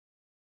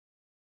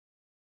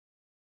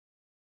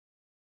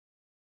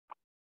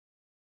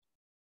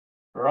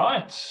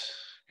Right.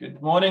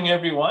 Good morning,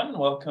 everyone.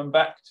 Welcome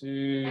back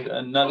to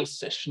another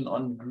session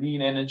on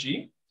green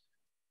energy.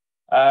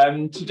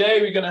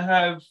 Today, we're going to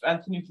have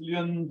Anthony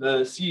Viljoen,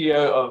 the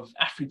CEO of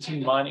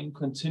Afritin Mining,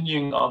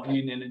 continuing our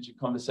green energy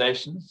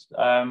conversations.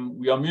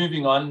 We are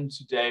moving on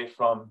today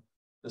from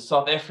the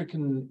South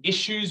African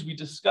issues we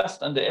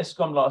discussed under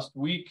Eskom last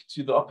week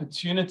to the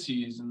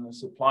opportunities in the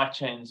supply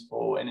chains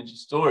for energy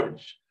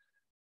storage.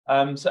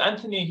 So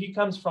Anthony, he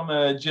comes from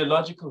a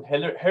geological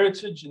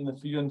heritage in the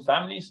Viljoen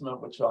family, some of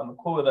which are on the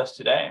call with us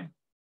today.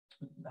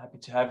 Happy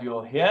to have you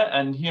all here.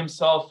 And he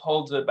himself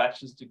holds a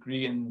bachelor's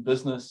degree in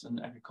business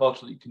and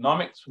agricultural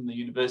economics from the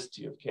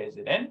University of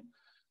KZN,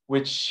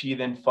 which he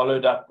then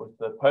followed up with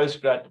a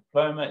postgrad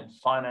diploma in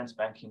finance,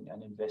 banking,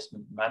 and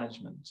investment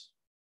management.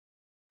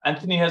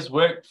 Anthony has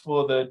worked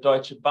for the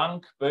Deutsche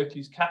Bank,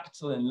 Berkeley's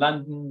Capital in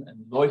London, and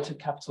Loiter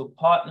Capital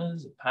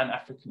Partners, a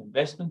Pan-African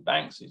investment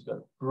bank. So he's got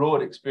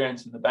broad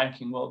experience in the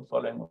banking world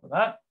following all of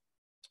that.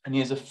 And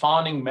he is a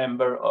founding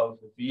member of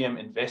the VM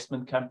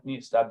investment company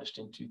established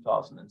in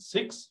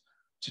 2006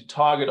 to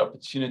target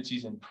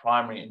opportunities in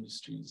primary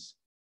industries.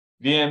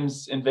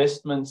 VM's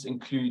investments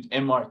include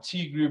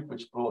MRT Group,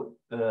 which brought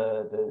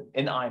the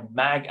NI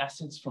MAG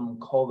assets from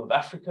Coal of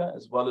Africa,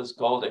 as well as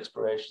gold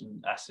exploration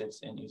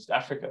assets in East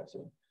Africa.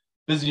 So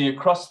busy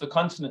across the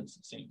continents,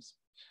 it seems.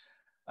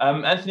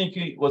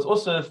 Anthony was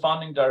also the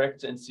founding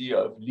director and CEO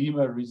of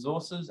Lima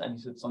Resources, and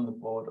he sits on the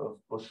board of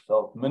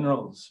Bushveld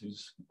Minerals,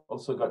 who's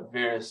also got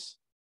various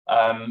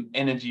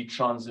energy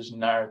transition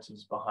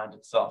narratives behind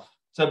itself.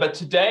 But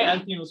today,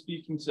 Anthony was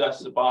speaking to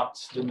us about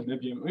the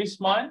Namibia Oos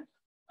mine,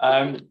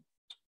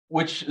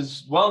 which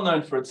is well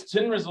known for its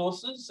tin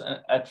resources.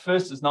 At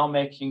first, is now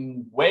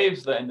making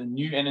waves in the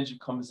new energy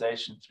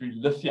conversation through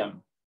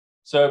lithium.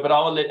 But I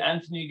will let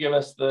Anthony give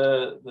us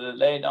the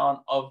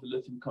laydown of the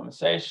lithium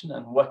conversation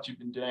and what you've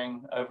been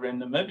doing over in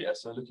Namibia.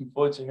 So looking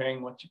forward to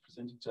hearing what you're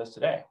presenting to us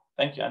today.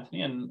 Thank you,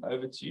 Anthony, and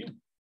over to you.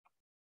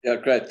 Yeah,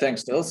 great.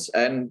 Thanks, Nils,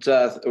 and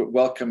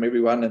welcome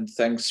everyone, and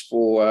thanks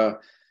for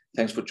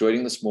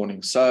joining this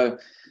morning. So,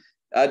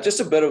 just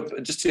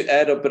to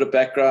add a bit of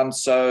background.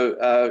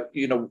 So,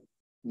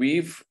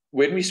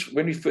 when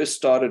we first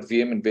started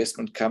VM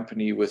Investment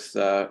Company with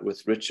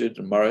Richard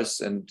and Morris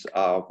and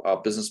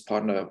our business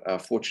partner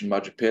Fortune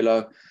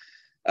Majapelo,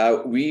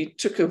 we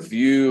took a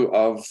view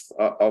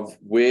of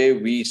where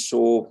we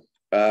saw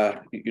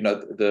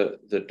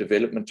the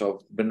development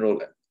of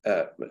mineral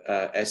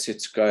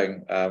assets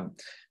going.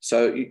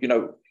 So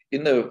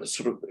in the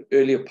sort of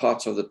earlier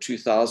parts of the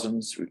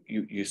 2000s,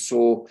 you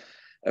saw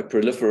a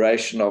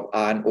proliferation of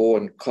iron ore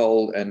and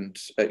coal, and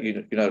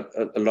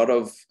a lot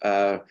of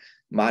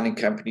mining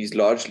companies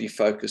largely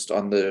focused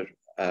on the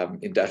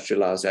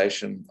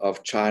industrialization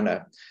of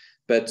China.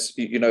 But,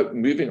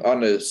 moving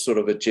on a sort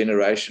of a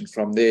generation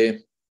from there,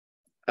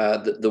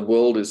 the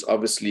world is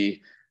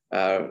obviously,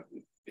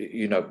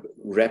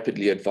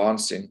 rapidly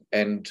advancing.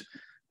 And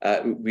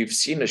we've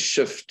seen a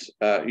shift.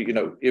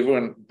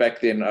 Everyone back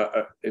then,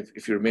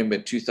 if you remember,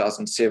 in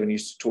 2007,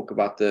 used to talk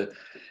about the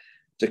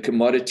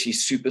commodity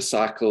super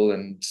cycle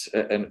and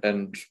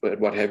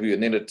what have you.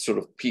 And then it sort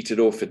of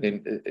petered off, and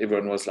then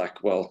everyone was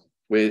like, well,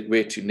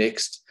 where to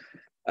next?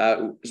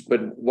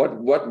 But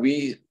what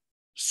we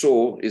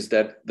saw is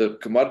that the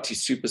commodity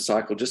super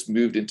cycle just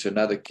moved into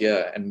another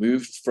gear and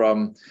moved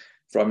from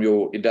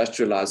your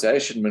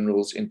industrialization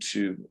minerals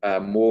into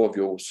more of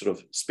your sort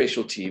of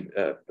specialty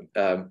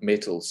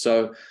metals.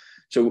 So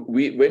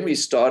when we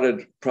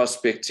started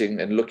prospecting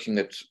and looking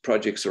at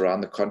projects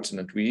around the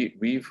continent,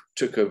 we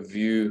took a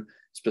view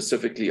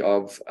specifically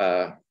of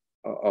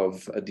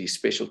these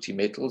specialty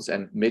metals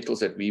and metals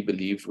that we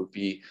believed would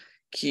be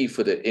key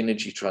for the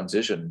energy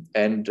transition.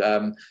 And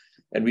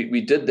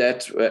we did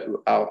that.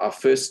 Our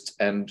first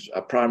and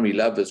our primary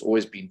love has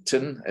always been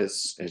tin,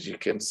 as you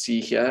can see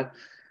here.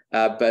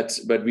 But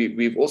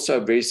we've also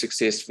very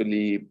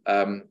successfully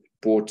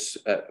brought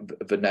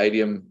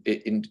vanadium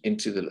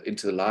into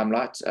the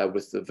limelight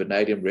with the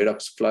vanadium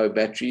redox flow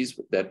batteries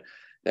that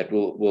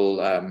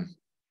will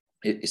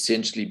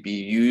essentially be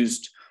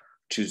used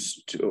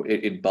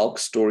in bulk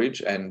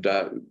storage. And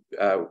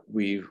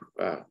we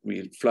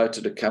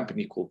floated a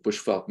company called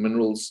Bushveld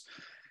Minerals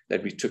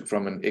that we took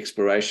from an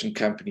exploration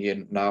company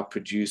and now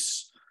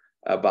produce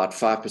about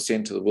 5%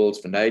 of the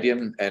world's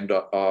vanadium, and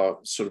are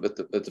sort of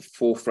at the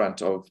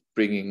forefront of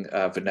bringing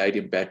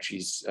vanadium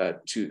batteries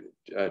to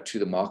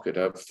the market.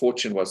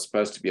 Fortune was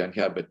supposed to be on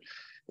here, but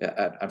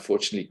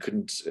unfortunately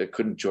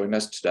couldn't join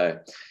us today.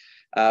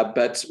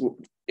 But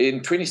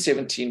in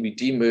 2017, we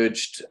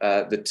demerged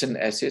the tin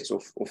assets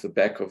off the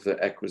back of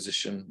the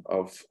acquisition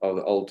of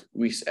the old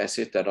Oos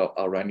asset that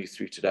I'll run you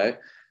through today,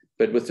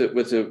 but with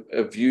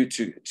a view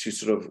to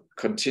sort of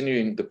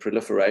continuing the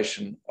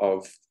proliferation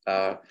of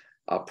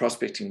our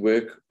prospecting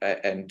work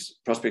and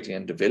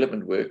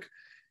development work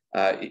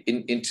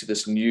into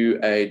this new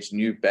age,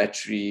 new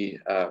battery,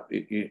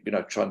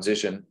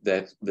 transition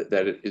that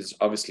is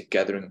obviously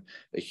gathering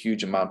a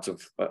huge amount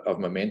of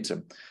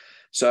momentum.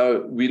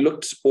 So we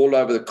looked all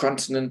over the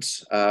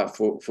continent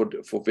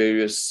for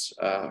various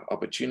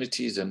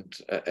opportunities,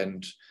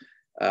 and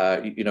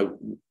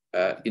in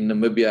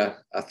Namibia,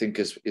 I think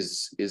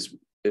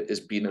is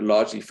been a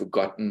largely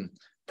forgotten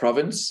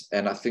province.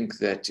 And I think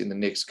that in the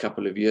next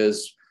couple of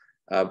years,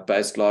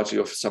 based largely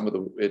off some of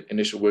the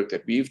initial work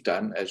that we've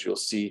done, as you'll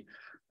see,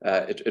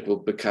 it will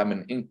become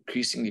an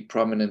increasingly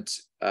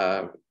prominent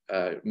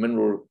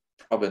mineral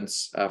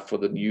province for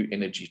the new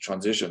energy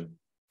transition.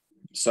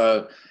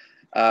 So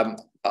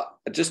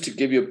just to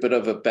give you a bit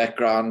of a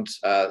background,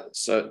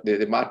 so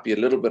there might be a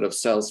little bit of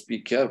sales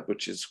speak here,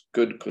 which is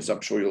good because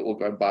I'm sure you'll all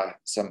go and buy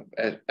some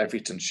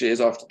African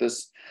shares after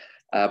this.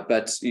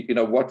 But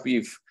what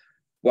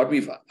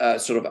we've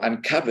sort of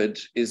uncovered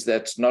is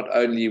that not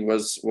only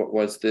was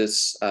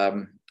this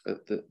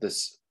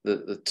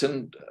the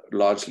tin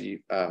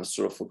largely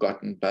sort of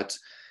forgotten, but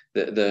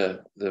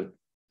the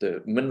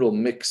mineral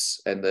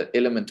mix and the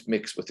element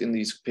mix within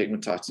these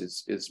pegmatites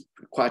is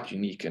quite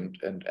unique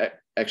and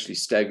actually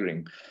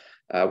staggering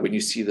when you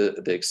see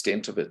the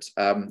extent of it.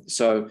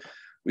 So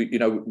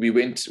we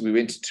went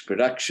into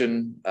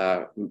production.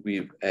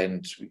 We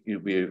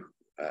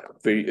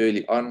very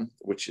early on,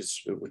 which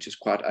is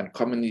quite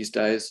uncommon these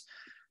days.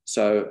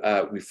 So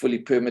we're fully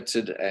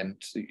permitted,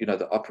 and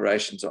the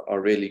operations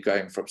are really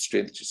going from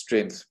strength to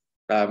strength.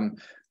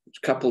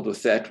 Coupled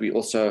with that, we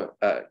also,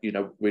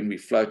 when we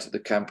floated the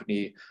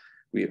company,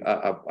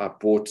 I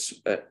brought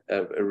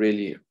a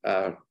really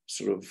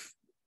sort of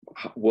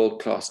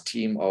world-class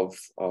team of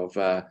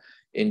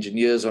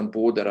engineers on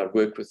board that I've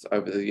worked with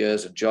over the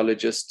years, and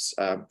geologists,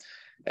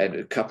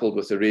 and coupled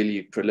with a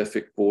really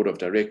prolific board of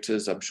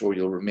directors. I'm sure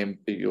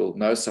you'll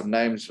know some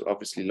names,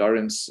 obviously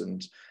Lawrence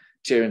and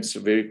Terence,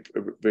 very,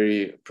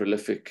 very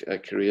prolific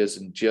careers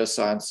in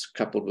geoscience,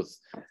 coupled with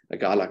a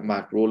guy like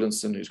Mike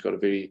Rawlinson, who's got a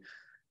very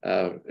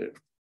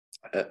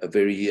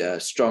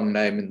strong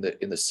name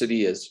in the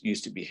city, as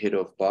used to be head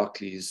of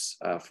Barclays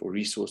for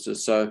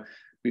resources. So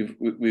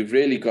we've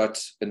really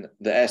got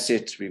the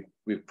asset.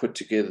 We've put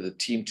together the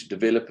team to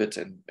develop it,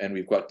 and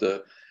we've got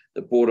the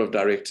board of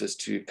directors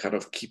to kind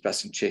of keep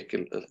us in check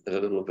a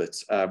little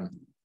bit.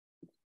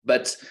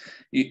 But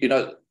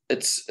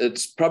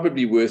it's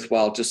probably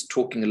worthwhile just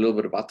talking a little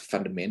bit about the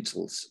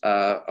fundamentals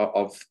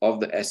of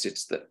the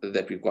assets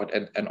that we've got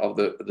and of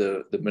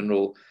the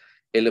mineral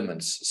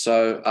elements.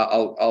 So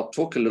I'll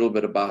talk a little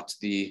bit about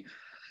the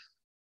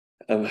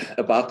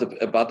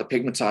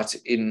pegmatites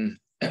in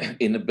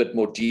a bit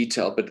more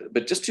detail,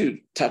 but just to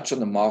touch on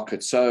the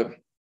market. So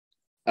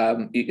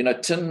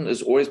tin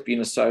has always been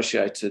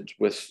associated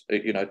with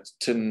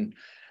tin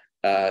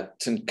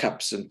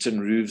cups and tin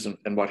roofs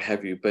and what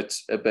have you, but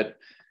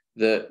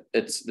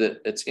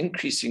its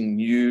increasing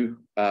new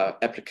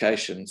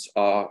applications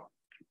are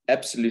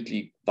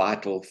absolutely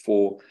vital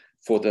for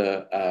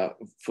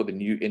the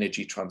new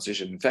energy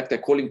transition. In fact, they're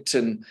calling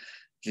tin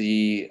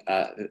the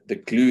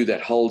glue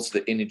that holds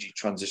the energy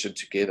transition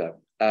together.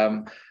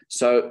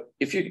 So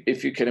if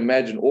you can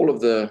imagine all of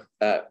the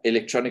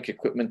electronic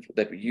equipment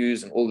that we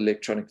use and all the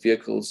electronic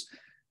vehicles,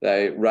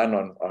 they run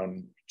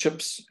on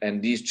chips,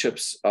 and these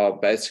chips are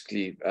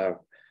basically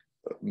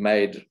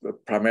made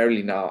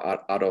primarily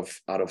now out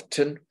of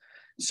tin.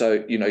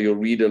 So you'll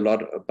read a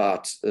lot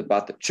about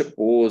the chip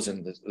wars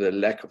and the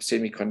lack of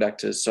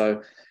semiconductors.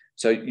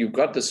 So you've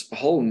got this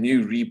whole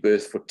new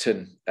rebirth for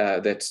tin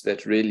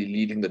that's really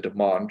leading the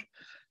demand.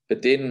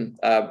 But then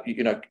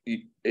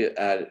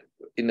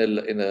in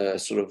the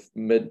sort of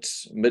mid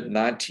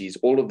 90s,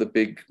 all of the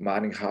big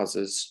mining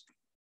houses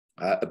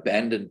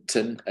abandoned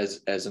tin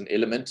as an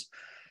element,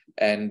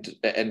 and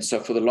so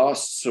for the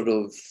last sort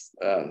of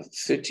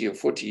 30 or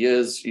 40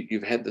 years,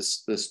 you've had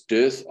this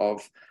dearth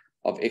of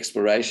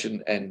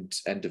exploration and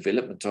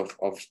development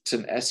of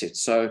tin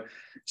assets. So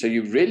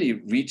you've really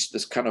reached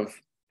this kind of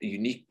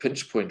unique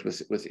pinch point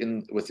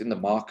within the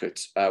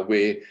market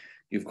where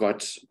you've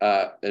got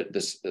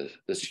this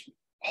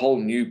whole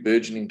new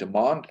burgeoning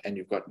demand, and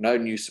you've got no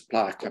new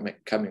supply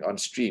coming on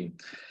stream.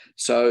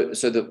 So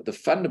the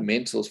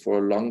fundamentals for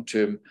a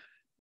long-term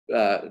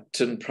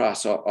tin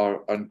price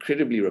are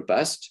incredibly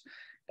robust,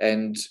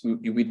 and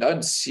we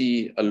don't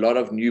see a lot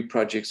of new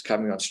projects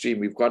coming on stream.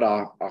 We've got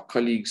our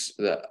colleagues,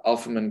 the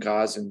Alphaman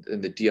guys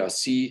in the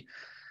DRC.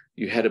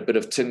 You had a bit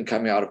of tin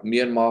coming out of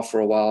Myanmar for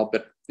a while,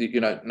 but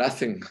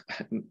nothing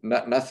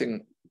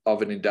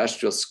of an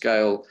industrial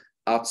scale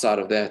outside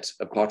of that,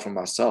 apart from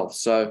ourselves.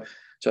 So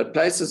it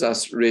places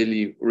us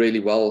really, really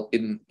well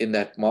in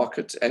that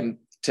market. And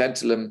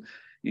tantalum,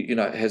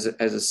 has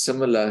a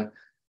similar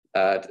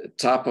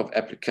type of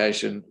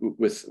application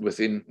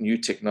within new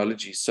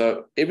technology.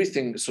 So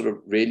everything sort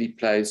of really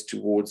plays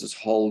towards this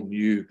whole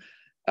new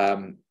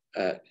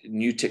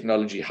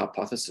technology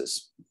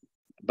hypothesis.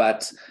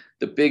 But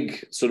the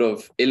big sort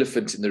of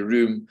elephant in the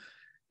room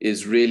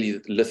is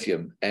really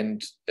lithium.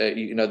 And,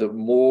 the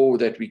more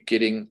that we're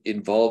getting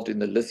involved in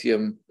the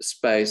lithium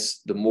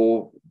space, the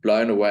more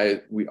blown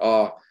away we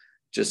are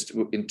just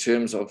in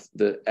terms of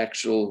the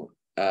actual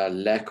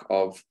lack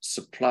of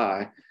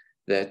supply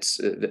that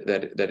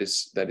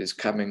is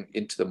coming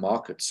into the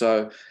market.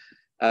 So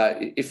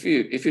if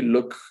you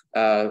look,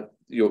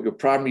 your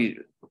primary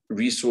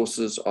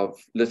resources of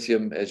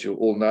lithium, as you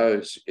all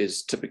know,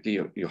 is typically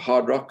your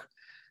hard rock.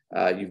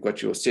 You've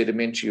got your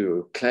sedimentary,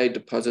 your clay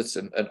deposits,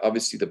 and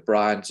obviously the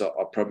brines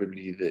are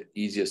probably the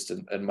easiest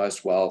and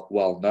most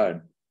well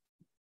known.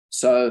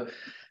 So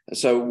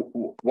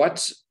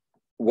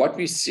what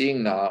we're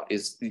seeing now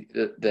is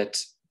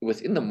that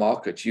within the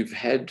market, you've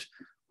had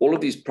all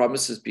of these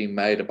promises being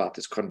made about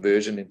this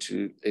conversion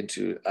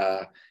into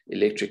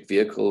electric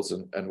vehicles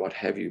and what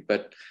have you.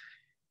 But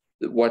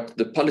what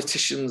the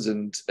politicians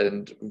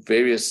and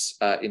various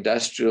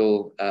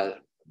industrial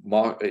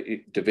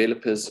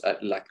developers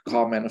like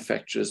car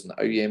manufacturers and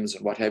OEMs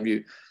and what have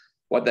you,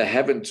 what they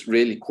haven't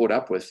really caught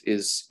up with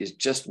is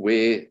just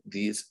where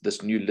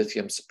this new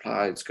lithium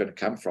supply is going to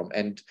come from.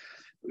 And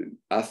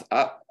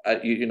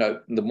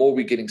the more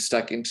we're getting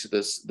stuck into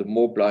this, the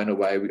more blown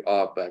away we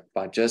are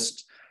by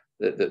just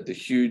the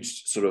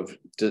huge sort of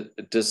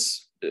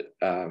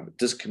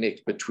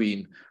disconnect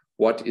between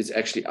what is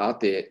actually out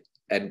there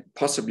and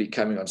possibly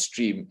coming on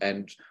stream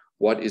and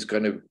what is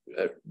going to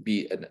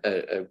be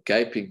a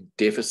gaping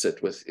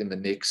deficit within the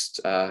next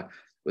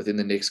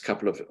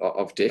couple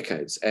of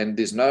decades. And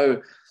there's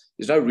no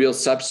real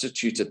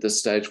substitute at this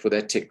stage for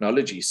that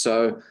technology.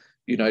 So,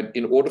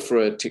 in order for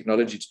a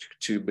technology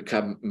to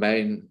become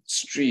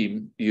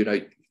mainstream,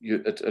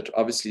 it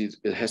obviously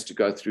it has to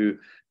go through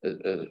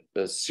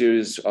a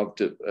series of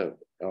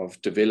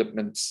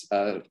development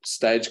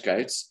stage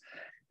gates.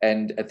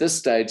 And at this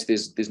stage,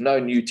 there's no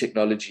new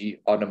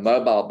technology on a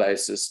mobile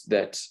basis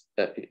that,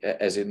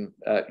 as in,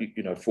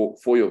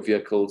 for your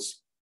vehicles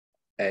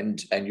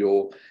and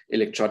your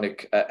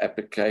electronic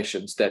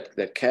applications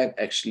that can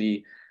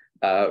actually,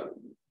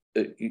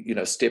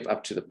 step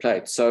up to the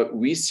plate. So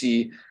we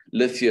see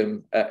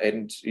lithium,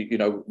 and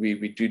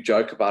we do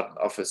joke about in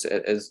office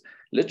as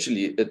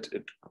literally it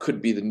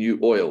could be the new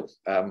oil.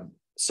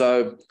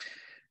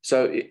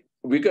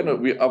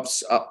 We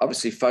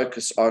obviously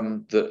focus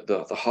on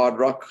the hard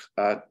rock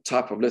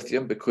type of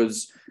lithium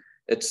because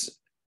it's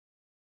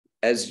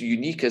as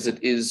unique as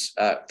it is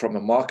from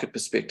a market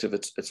perspective.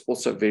 It's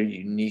also very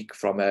unique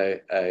from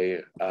a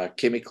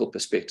chemical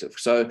perspective.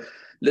 So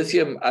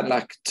lithium,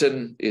 unlike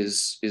tin,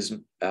 is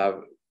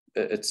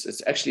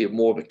it's actually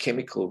more of a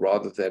chemical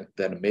rather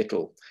than a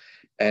metal.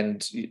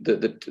 And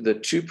the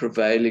two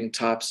prevailing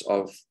types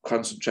of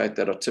concentrate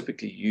that are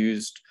typically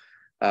used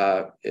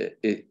are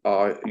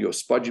your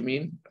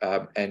spodumene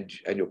and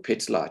your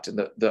petalite. And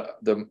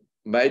the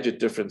major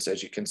difference,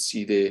 as you can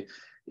see there,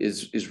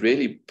 is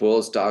really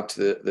boils down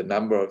to the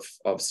number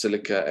of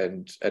silica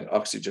and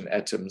oxygen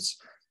atoms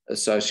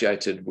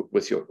associated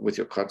with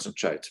your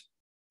concentrate.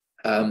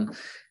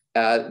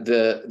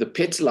 The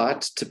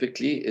petalite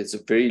typically is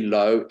very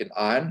low in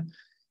iron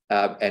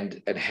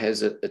and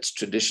has its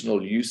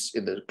traditional use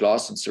in the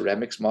glass and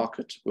ceramics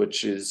market,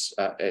 which is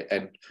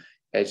and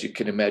as you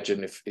can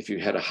imagine, if you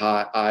had a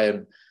high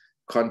iron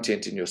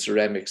content in your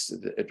ceramics,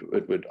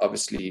 it would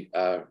obviously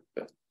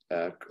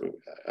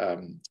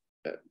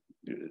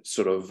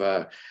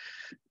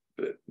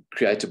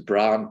create a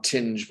brown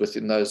tinge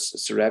within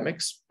those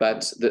ceramics.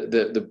 But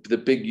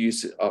the big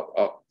use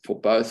for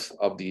both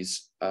of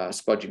these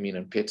spodumene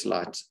and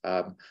petalite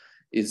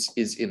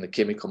is in the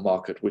chemical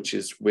market, which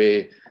is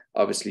where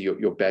obviously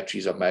your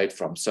batteries are made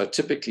from. So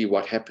typically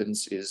what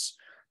happens is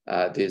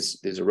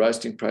there's a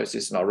roasting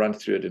process, and I'll run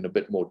through it in a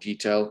bit more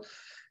detail,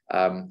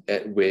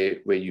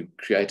 where you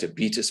create a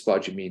beta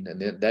spodumene,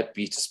 and then that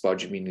beta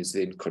spodumene is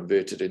then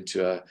converted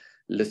into a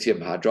lithium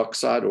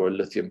hydroxide or a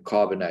lithium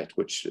carbonate,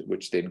 which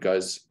then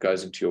goes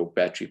into your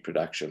battery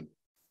production.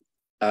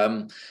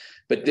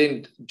 But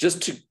then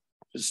just to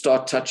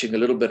start touching a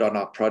little bit on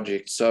our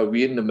project. So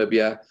we're in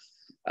Namibia.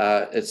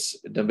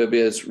 Namibia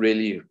is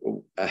really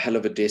a hell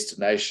of a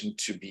destination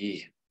to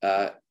be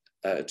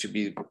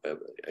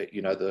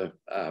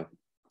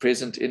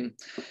present in.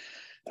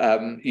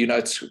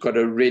 It's got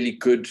a really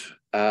good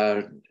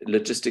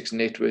logistics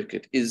network.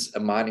 It is a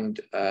mining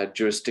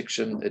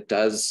jurisdiction. It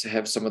does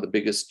have some of the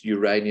biggest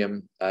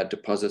uranium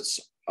deposits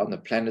on the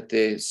planet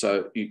there.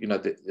 So,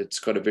 it's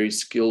got a very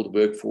skilled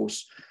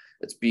workforce.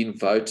 It's been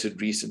voted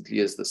recently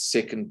as the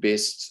second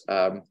best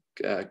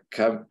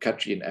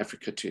country in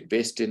Africa to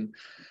invest in.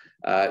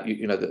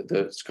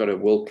 It's got a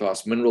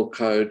world-class mineral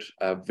code,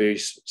 a very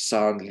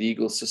sound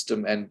legal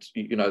system. And,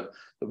 the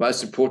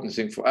most important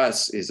thing for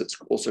us is it's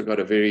also got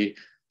a very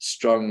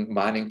strong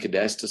mining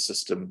cadastre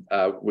system,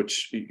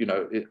 which,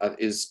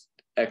 is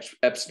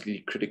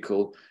absolutely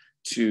critical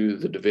to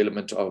the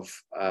development of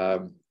a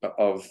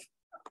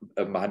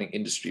mining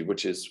industry,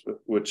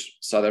 which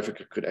South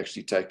Africa could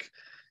actually take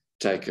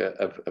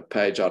a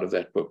page out of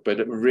that book. But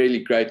a really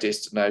great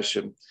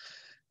destination.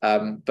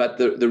 But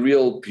the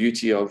real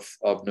beauty of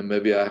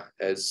Namibia,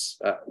 as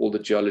all the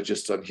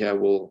geologists on here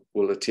will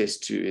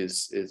attest to,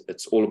 is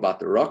it's all about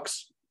the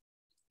rocks.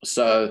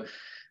 So,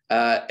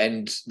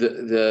 and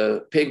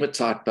the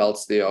pegmatite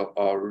belts there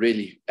are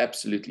really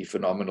absolutely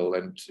phenomenal.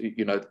 And,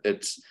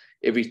 it's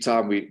every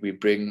time we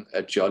bring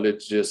a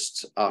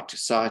geologist out to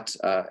site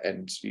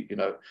and,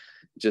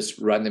 just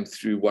run them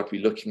through what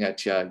we're looking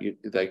at here,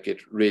 they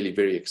get really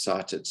very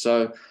excited.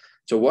 So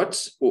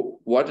what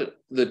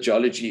the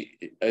geology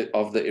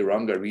of the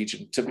Eronga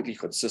region typically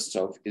consists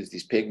of is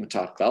these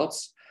pegmatite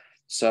belts.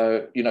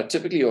 So,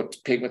 typically your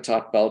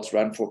pegmatite belts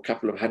run for a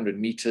couple of 100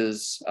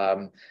 meters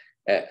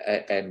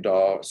and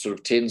are sort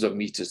of tens of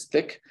meters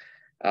thick.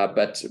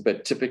 But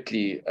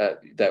typically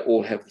they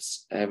all have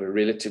a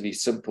relatively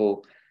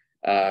simple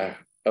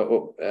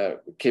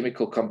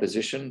chemical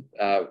composition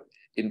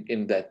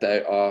in that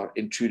they are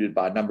intruded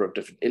by a number of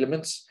different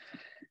elements.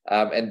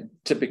 And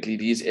typically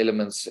these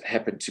elements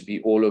happen to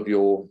be all of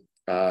your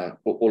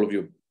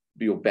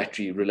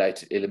battery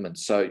related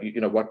elements. So,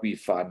 what we're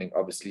finding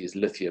obviously is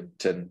lithium,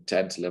 tin,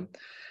 tantalum.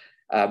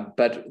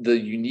 But the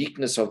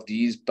uniqueness of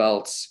these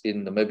belts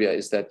in Namibia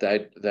is that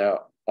they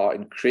are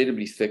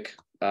incredibly thick.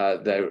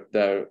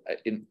 They're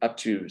in up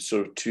to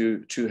sort of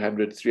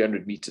 200,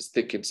 300 meters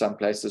thick in some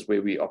places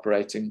where we're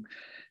operating.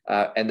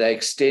 And they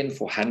extend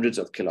for hundreds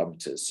of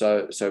kilometers.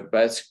 So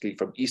basically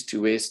from east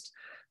to west,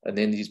 and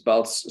then these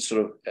belts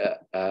sort of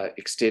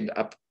extend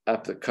up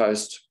the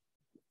coast.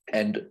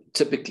 And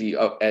typically,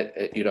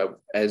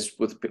 as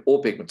with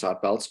all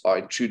pegmatite belts, are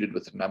intruded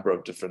with a number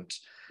of different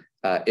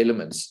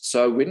elements.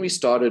 So when we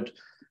started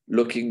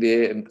looking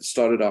there and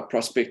started our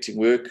prospecting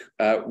work,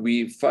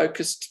 we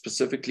focused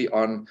specifically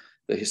on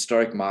the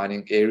historic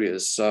mining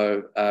areas.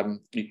 So,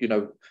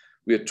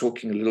 we were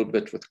talking a little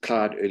bit with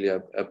Clyde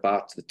earlier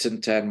about the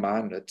Tintan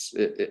mine.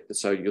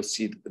 So you'll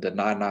see the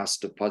Nice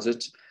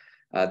deposit.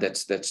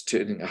 That's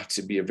turning out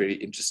to be a very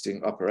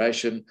interesting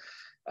operation.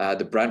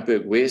 The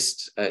Brandberg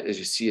West, as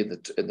you see in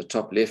the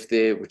top left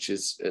there, which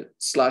is a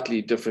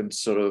slightly different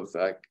sort of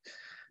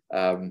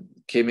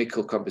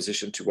chemical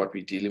composition to what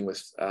we're dealing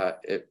with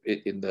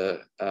in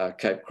the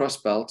Cape Cross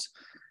Belt.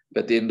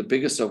 But then the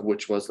biggest of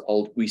which was the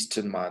old West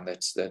Tin mine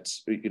that's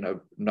been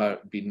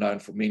known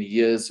for many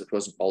years. It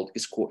was an old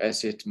ISCOR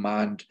asset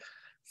mined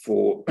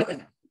for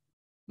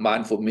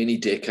many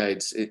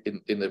decades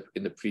in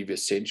the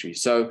previous century.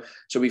 So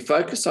we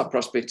focused our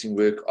prospecting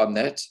work on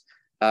that,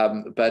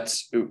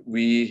 but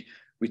we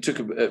took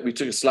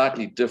a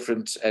slightly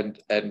different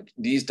and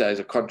these days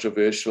a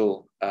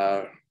controversial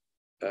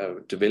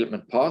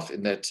development path,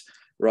 in that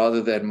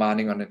rather than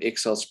mining on an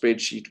Excel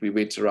spreadsheet, we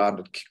went around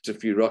and kicked a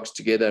few rocks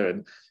together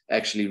and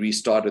actually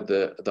restarted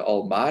the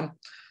old mine,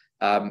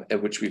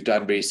 which we've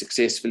done very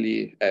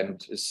successfully,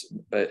 and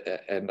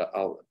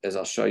as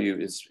I'll show you,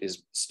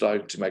 is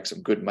starting to make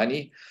some good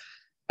money.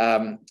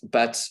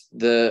 But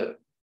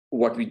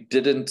what we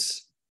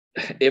didn't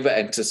ever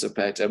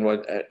anticipate,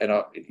 and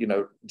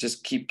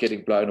just keep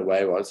getting blown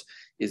away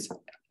is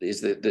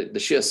the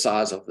sheer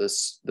size of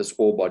this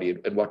ore body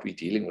and what we're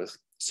dealing with.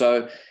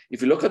 So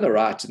if you look on the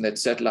right in that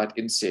satellite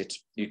inset,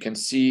 you can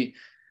see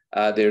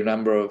there are a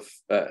number of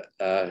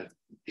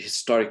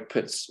historic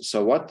pits.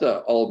 So what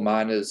the old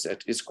miners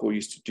at ISCOR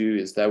used to do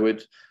is they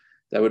would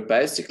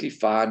basically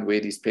find where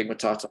these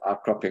pegmatites are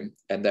outcropping,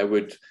 and they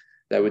would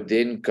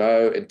then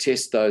go and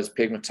test those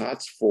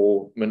pegmatites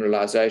for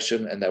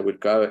mineralization, and they would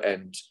go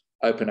and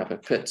open up a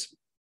pit.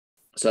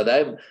 So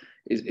they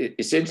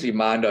essentially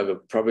mined over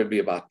probably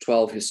about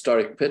 12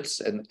 historic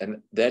pits, and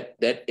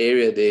that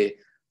area there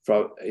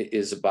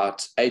is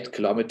about 8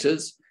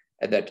 kilometers,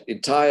 and that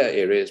entire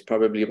area is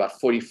probably about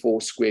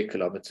 44 square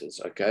kilometers.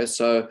 Okay,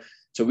 so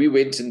we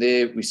went in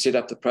there, we set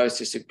up the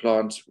processing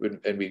plant,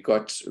 and we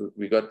got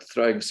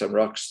throwing some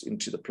rocks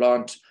into the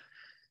plant.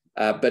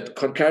 But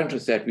concurrent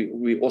with that,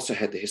 we also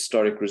had the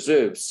historic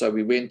reserves. So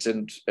we went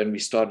and we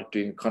started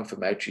doing a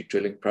confirmatory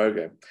drilling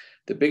program.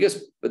 The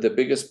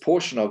biggest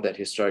portion of that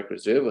historic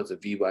reserve was a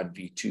V1,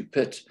 V2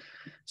 pit.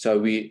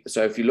 So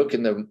if you look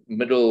in the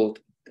middle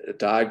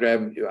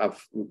diagram,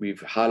 we've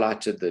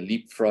highlighted the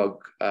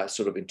leapfrog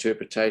sort of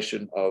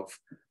interpretation of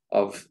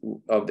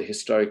the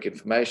historic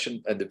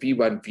information, and the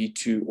V1,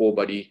 V2 ore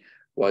body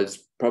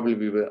was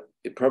probably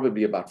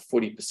about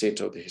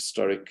 40% of the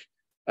historic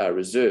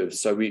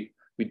reserves. So we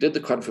did the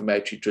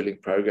confirmatory drilling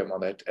program on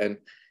that, and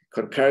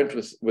concurrent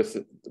with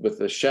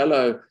the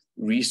shallow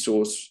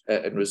resource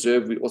and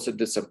reserve, we also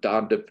did some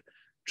down dip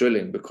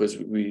drilling, because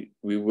we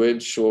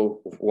weren't sure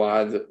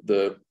why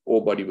the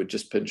ore body would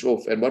just pinch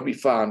off. And what we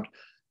found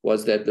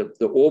was that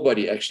the ore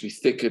body actually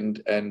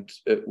thickened, and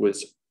it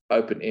was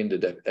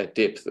open-ended at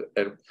depth.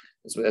 And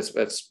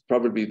that's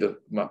probably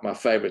my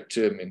favorite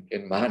term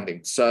in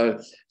mining. So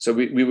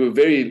we were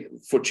very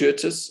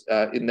fortuitous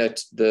in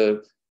that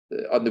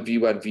on the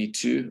V1,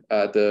 V2,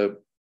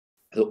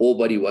 the ore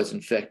body was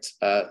in fact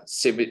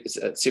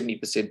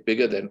 70%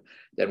 bigger than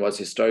was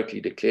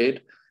historically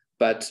declared.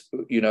 But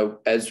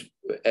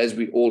as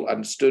we all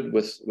understood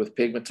with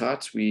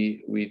pegmatites,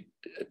 we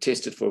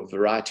tested for a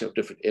variety of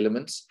different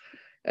elements.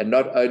 And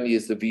not only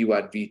is the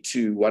V1,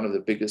 V2 one of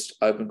the biggest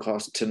open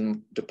cast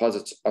tin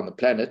deposits on the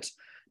planet,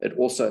 it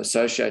also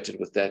associated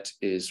with that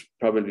is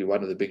probably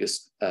one of the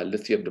biggest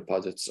lithium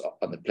deposits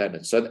on the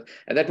planet. So,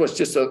 and that was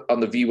just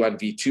on the V1,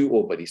 V2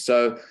 ore body.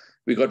 So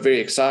we got very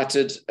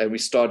excited, and we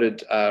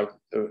started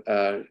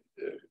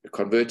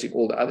converting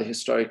all the other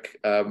historic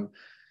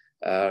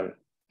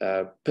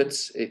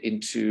pits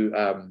into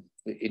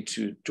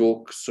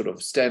JORC sort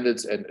of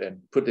standards,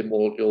 and put them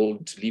all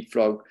into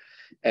leapfrog.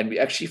 And we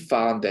actually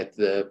found that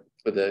the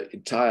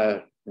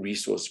entire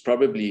resource,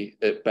 probably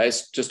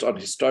based just on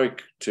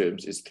historic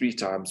terms, is 3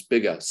 times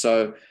bigger.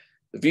 So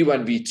the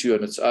V1, V2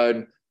 on its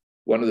own,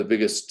 one of the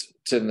biggest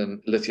tin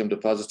and lithium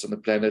deposits on the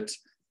planet,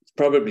 it's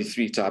probably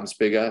 3 times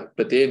bigger.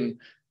 But then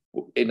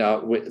in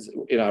our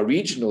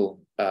regional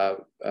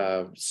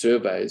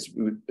surveys,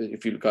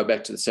 if you go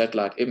back to the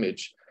satellite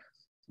image,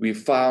 we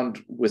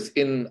found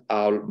within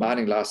our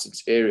mining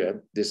license area,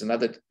 there's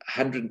another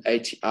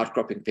 180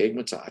 outcropping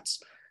pegmatites,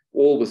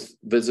 all with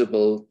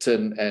visible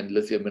tin and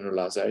lithium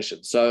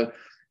mineralization. So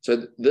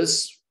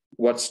this,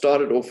 what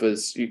started off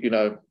as,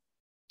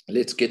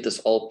 let's get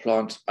this old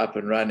plant up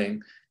and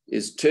running,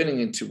 is turning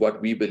into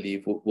what we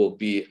believe will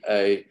be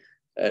a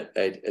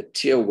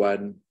tier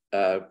 1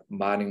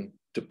 mining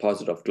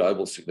deposit of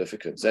global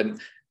significance. And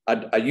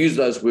I use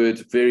those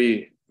words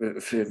very,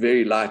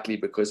 very lightly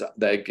because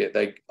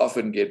they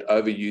often get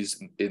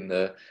overused in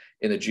the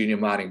junior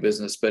mining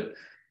business. But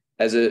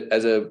as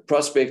a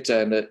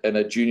prospector and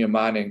a junior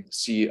mining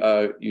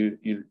CEO,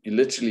 you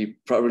literally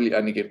probably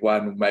only get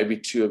 1, maybe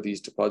 2 of these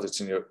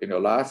deposits in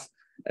your life.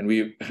 And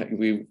we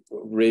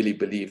really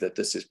believe that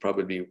this is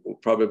probably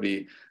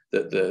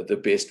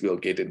the best we'll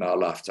get in our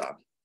lifetime.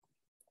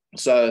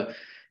 So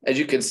as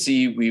you can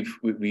see, we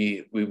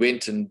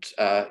went and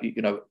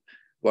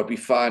what we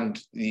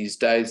find these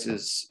days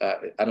is,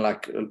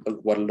 unlike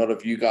what a lot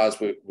of you guys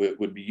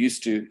would be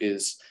used to,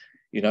 is,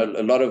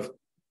 a lot of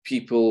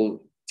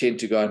people tend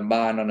to go and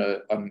mine on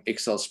an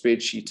Excel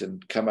spreadsheet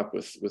and come up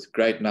with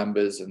great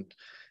numbers, and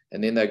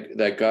then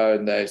they go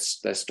and they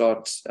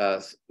start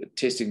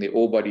testing the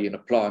ore body in a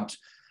plant,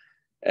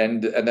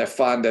 and they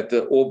find that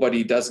the ore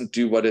body doesn't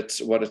do what it's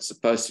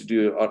supposed to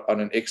do on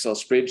an Excel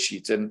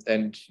spreadsheet,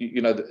 and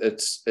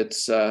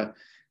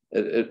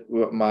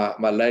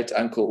my late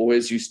uncle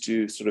always used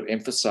to sort of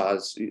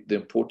emphasize the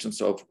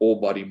importance of ore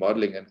body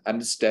modeling and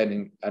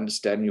understanding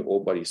your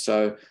ore body.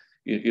 So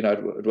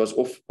it was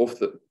off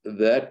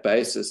that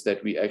basis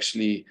that we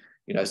actually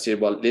said,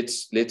 well,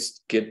 let's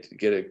get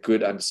a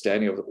good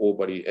understanding of the ore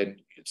body,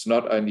 and it's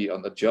not only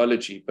on the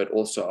geology but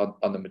also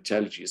on the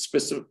metallurgy,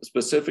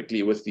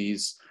 specifically with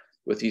these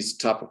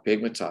type of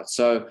pegmatites.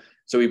 So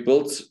we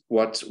built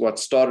what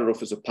started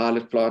off as a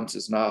pilot plant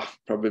is now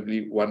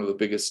probably one of the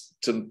biggest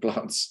tin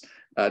plants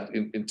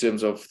in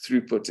terms of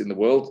throughput in the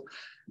world,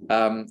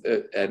 and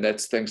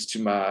that's thanks to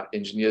my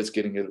engineers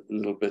getting a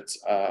little bit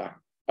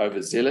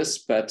overzealous.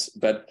 But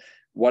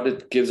what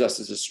it gives us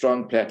is a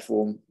strong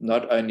platform,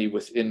 not only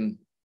within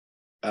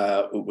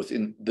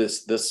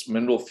this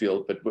mineral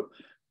field,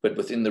 but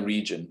within the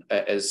region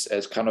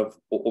as kind of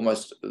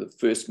almost the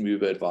first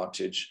mover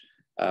advantage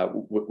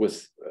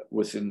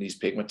within these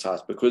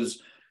pegmatites,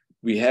 because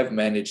we have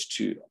managed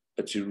to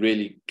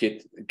really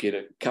get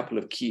a couple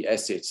of key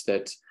assets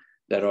that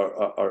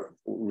are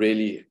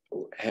really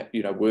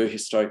were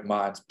historic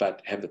mines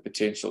but have the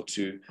potential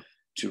to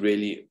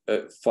really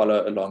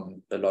follow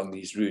along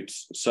these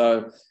routes.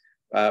 So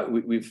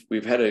we've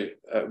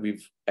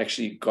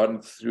actually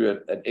gone through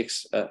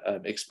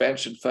an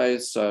expansion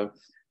phase. So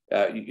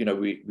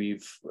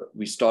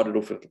we started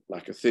off with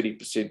like a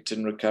 30%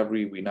 tin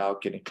recovery. We're now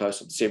getting close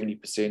to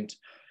 70%.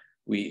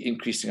 We're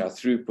increasing our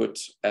throughput,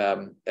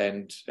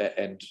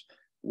 and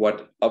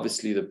what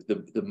obviously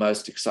the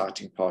most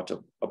exciting part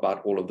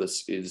about all of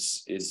this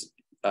is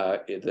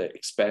the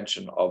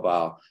expansion of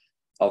our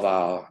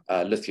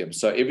lithium.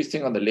 So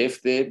everything on the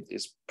left there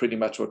is pretty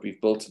much what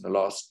we've built in the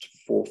last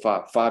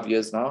 5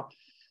 years now,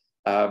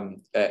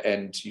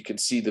 and you can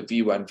see the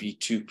V1,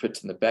 V2 pit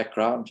in the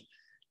background.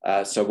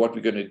 So what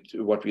we're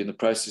in the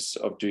process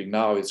of doing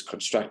now is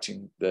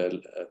constructing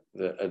the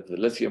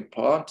lithium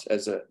plant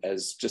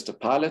as just a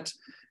pilot,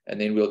 and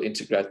then we'll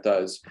integrate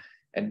those.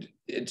 And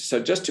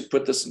so just to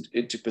put this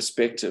into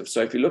perspective,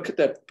 so if you look at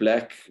that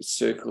black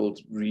circled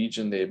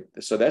region there,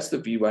 so that's the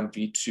V1,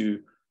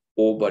 V2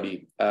 ore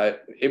body.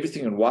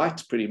 Everything in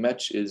white pretty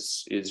much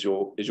is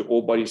your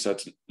ore body. So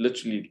it's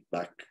literally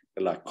like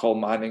coal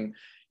mining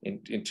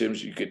in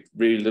terms you get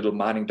very little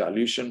mining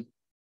dilution,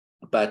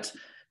 but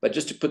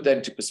just to put that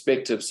into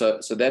perspective, so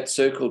that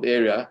circled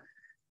area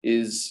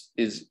is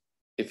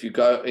if you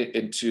go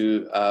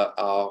into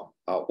our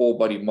ore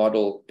body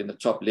model in the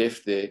top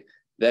left there,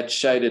 that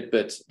shaded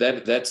bit,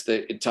 that's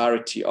the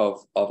entirety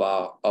of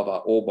our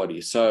ore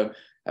body. So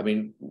I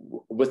mean,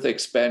 with the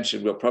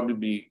expansion, we'll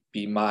probably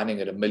be mining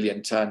at 1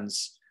 million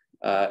tons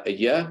a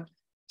year.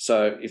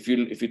 So if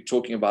you're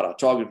talking about our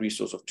target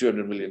resource of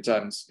 200 million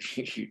tons,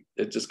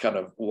 it just kind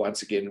of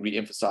once again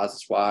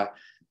re-emphasizes why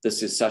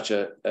this is such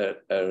a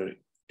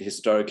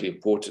historically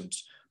important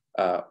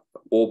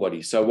ore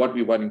body. So what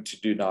we're wanting to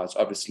do now is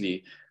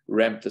obviously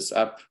ramp this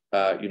up,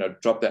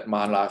 drop that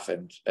mine life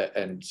and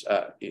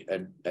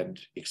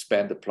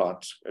expand the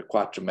plant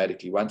quite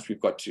dramatically once we've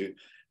got to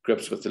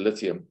grips with the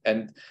lithium.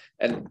 And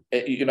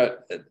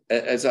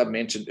as I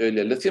mentioned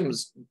earlier, lithium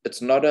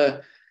it's not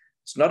a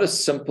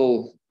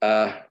simple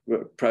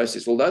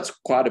process, although it's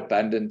quite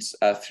abundant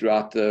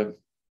throughout the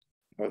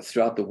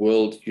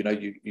world.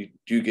 You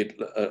do get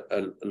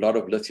a lot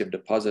of lithium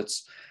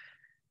deposits.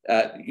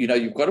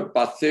 you've got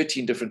about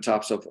 13 different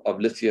types of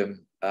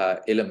lithium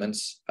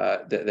elements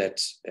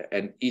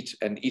and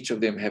each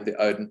of them have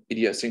their own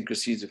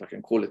idiosyncrasies, if I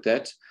can call it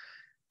that.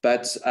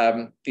 But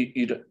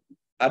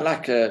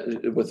unlike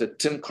with a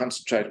tin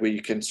concentrate where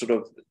you can sort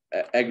of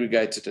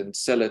aggregate it and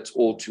sell it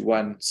all to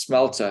one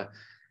smelter,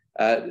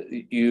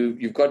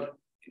 you've got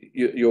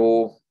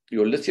your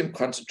lithium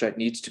concentrate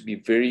needs to be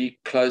very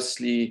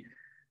closely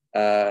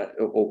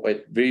or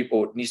it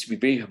needs to be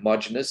very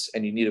homogeneous,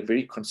 and you need a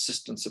very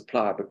consistent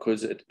supply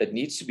because it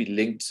needs to be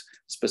linked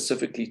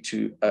specifically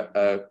to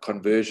a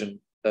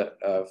conversion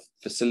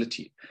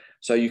facility.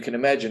 So you can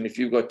imagine if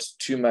you've got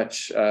too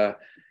much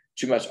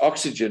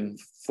oxygen,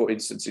 for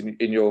instance,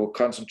 in your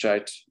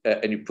concentrate,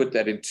 and you put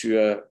that into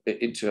a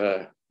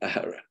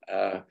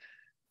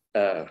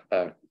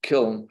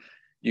kiln,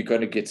 you're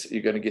going to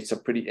get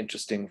some pretty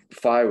interesting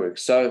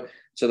fireworks. So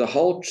the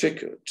whole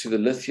trick to the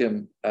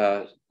lithium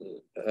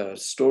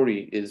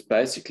story is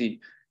basically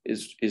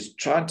is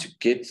trying to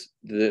get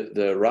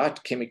the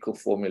right chemical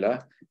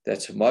formula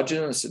that's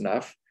homogeneous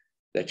enough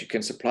that you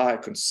can supply a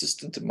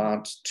consistent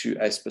amount to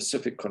a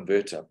specific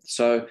converter.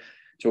 So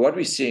what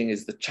we're seeing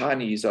is the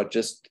Chinese are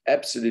just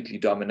absolutely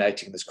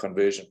dominating this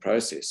conversion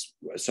process.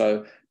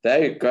 So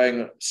they're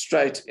going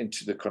straight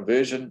into the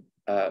conversion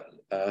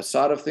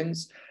side of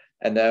things,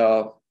 and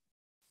they're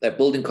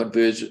building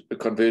converters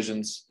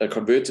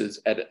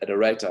at a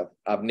rate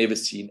I've never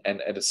seen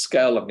and at a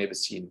scale I've never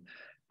seen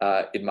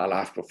in my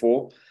life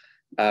before.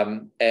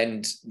 But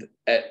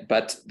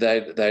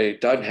they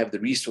don't have the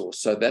resource.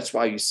 So that's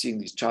why you're seeing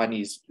these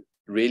Chinese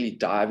really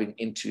diving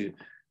into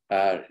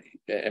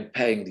and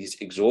paying these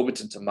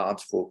exorbitant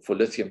amounts for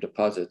lithium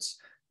deposits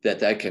that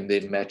they can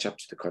then match up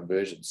to the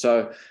conversion.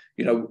 So,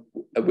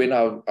 when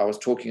I was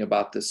talking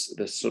about this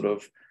sort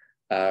of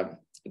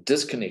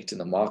disconnect in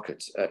the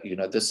market,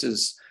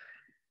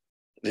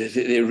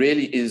 there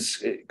really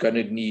is going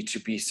to need to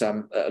be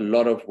a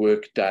lot of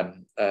work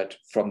done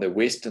from the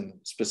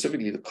Western,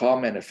 specifically the car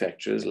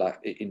manufacturers like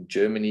in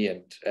Germany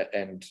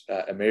and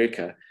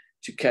America,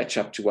 to catch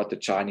up to what the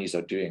Chinese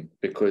are doing.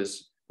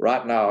 Because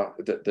right now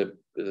the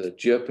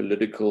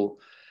geopolitical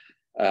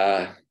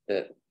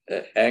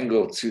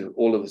angle to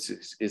all of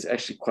this is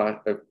actually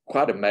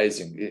quite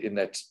amazing, in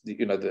that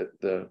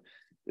the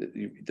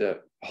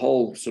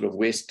whole sort of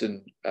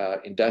Western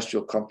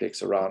industrial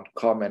complex around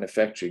car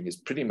manufacturing is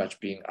pretty much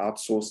being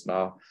outsourced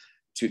now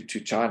to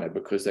China,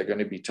 because they're going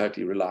to be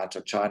totally reliant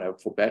on China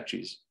for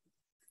batteries.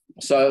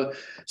 So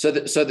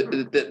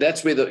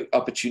that's where the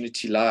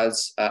opportunity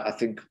lies, I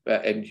think,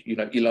 and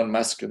Elon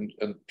Musk and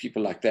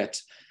people like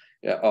that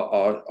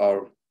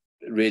are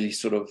really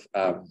sort of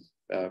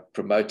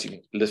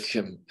promoting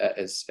lithium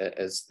as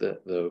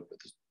the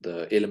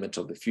element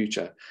of the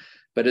future.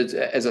 But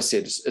as I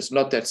said, it's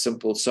not that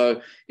simple.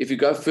 So if you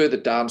go further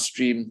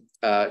downstream,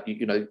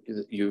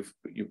 you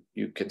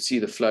can see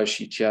the flow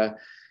sheet here.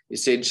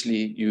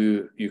 Essentially,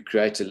 you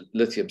create a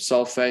lithium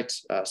sulfate,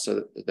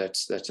 so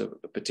that's a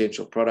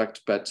potential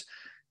product. But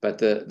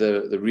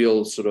the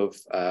real sort of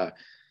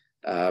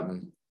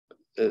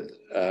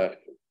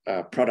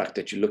product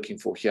that you're looking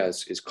for here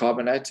is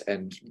carbonate,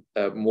 and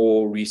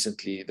more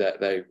recently that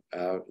they're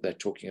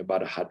talking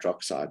about a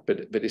hydroxide.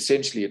 But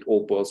essentially, it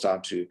all boils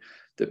down to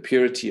the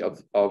purity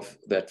of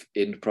that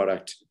end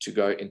product to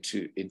go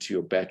into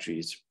your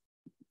batteries.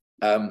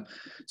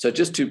 So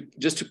just to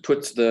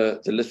put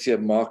the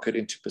lithium market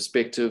into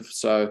perspective,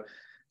 so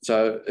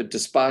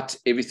despite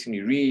everything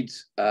you read,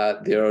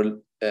 there are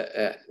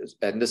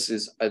and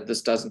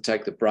this doesn't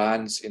take the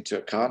brines into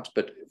account,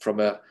 but from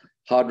a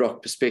hard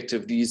rock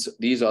perspective, these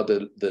are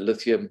the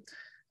lithium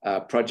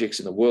projects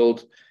in the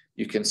world.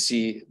 You can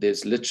see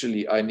there's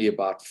literally only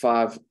about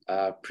 5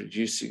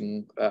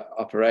 producing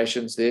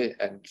operations there,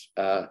 and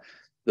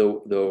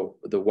the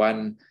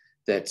one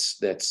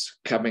that's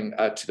coming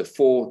out to the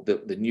fore,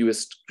 the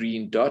newest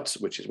green dot,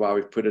 which is why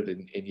we've put it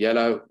in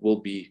yellow, will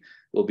be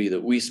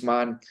the Uis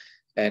mine.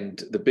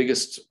 And the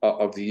biggest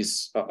of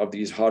these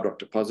hard rock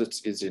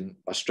deposits is in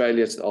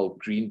Australia. It's the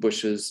old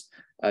Greenbushes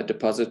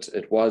deposit.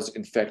 It was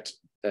in fact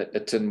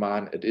a tin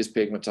mine. It is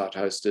pegmatite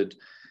hosted.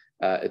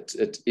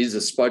 It is a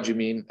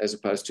spodumene as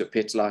opposed to a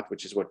petalite,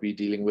 which is what we're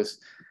dealing with.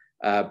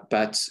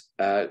 But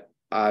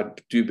I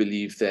do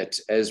believe that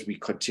as we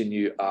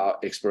continue our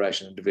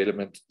exploration and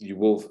development, you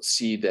will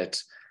see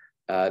that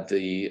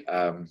the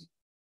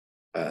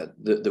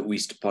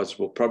Uis deposit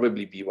will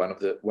probably be one of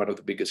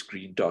the biggest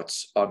green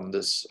dots on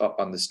this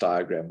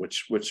diagram,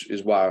 which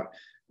is why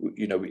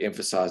we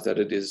emphasize that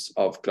it is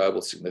of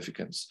global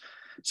significance.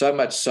 So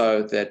much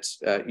so that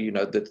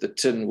that the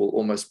tin will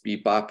almost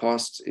be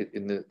bypassed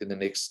in the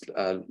next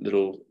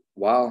little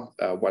while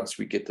once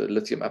we get the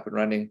lithium up and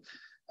running.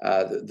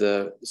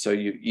 So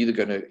you're either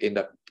going to end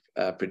up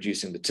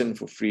producing the tin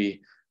for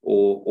free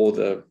or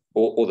the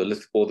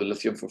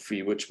lithium for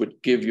free, which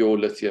would give your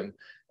lithium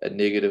a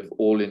negative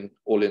all-in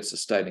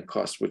sustaining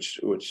cost, which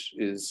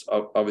is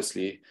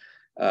obviously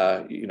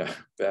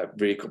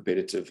very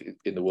competitive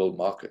in the world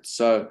market.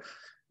 So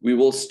We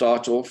will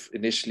start off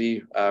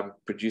initially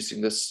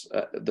producing this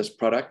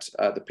product,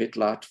 the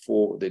petalite,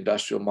 for the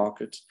industrial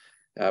market.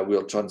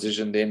 We'll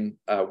transition then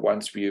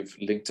once we've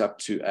linked up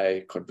to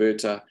a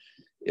converter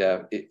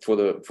for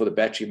the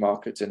battery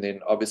market, and then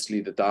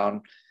obviously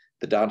the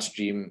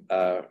downstream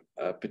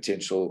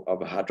potential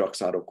of a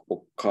hydroxide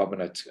or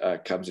carbonate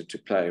comes into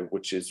play,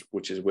 which is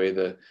where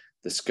the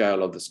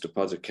scale of this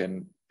deposit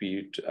can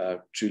be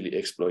truly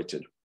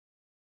exploited.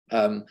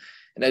 And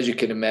as you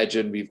can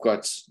imagine, we've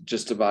got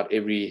just about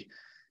every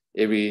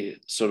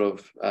sort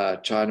of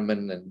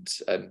Chinaman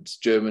and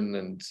German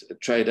and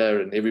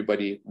trader and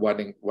everybody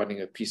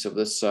wanting a piece of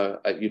this.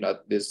 So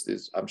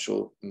there's I'm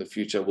sure in the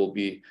future will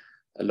be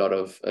a lot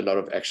of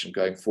action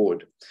going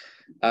forward.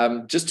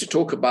 Just to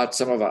talk about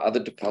some of our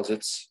other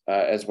deposits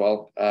as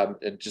well,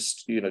 and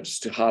just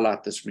to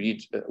highlight this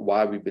region,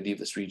 why we believe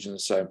this region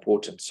is so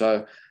important.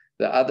 So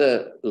the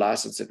other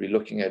license that we're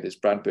looking at is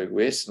Brandberg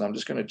West, and I'm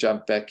just going to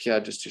jump back here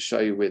just to show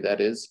you where that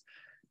is.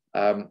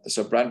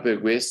 So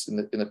Brandberg West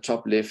in the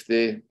top left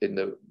there, in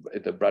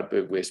the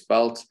Brandberg West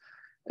belt,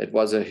 it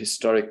was a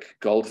historic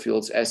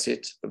goldfields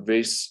asset, a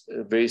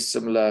very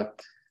similar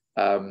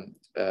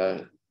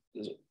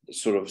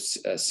sort of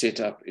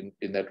setup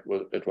in that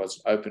it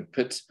was open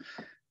pit,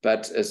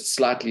 but a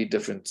slightly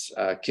different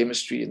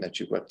chemistry in that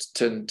you've got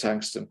tin,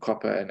 tungsten,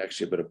 copper, and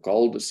actually a bit of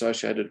gold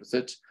associated with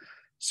it.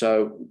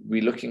 So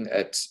we're looking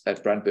at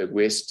Brandberg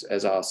West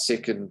as our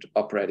second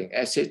operating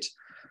asset,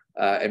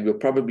 and we'll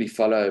probably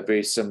follow a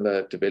very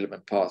similar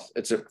development path.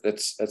 It's a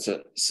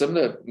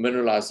similar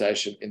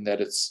mineralization in that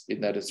it's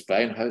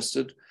vein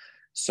hosted.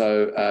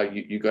 So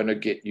you're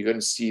going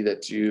to see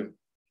that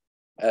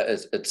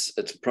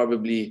it's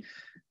probably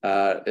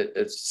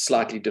a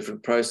slightly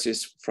different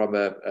process from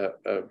a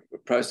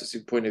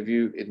processing point of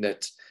view in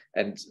that,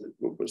 and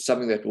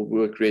something that will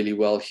work really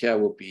well here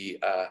will be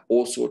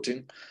ore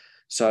sorting.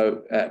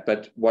 So,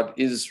 but what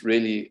is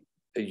really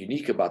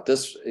unique about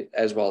this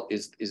as well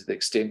is the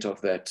extent of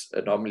that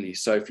anomaly.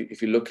 So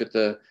if you look at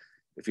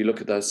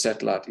those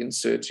satellite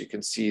inserts, you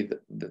can see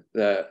the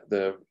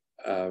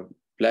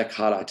black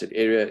highlighted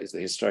area is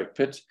the historic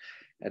pit,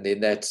 and then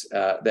that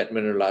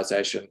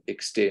mineralization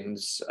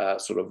extends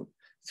sort of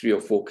 3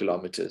 or 4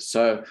 kilometers.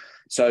 So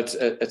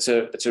it's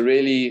a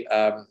really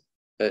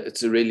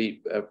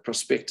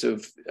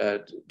prospective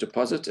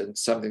deposit, and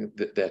something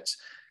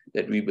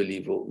that we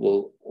believe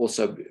will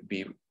also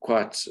be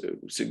quite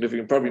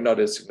significant. Probably not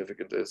as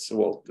significant as,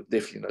 well,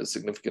 definitely not as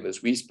significant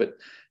as Wies, but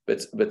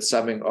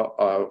something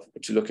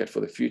to look at for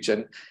the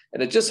future.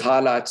 And it just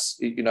highlights,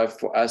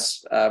 for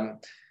us,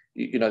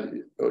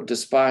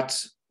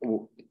 despite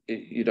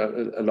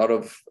a lot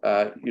of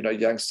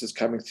youngsters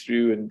coming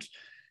through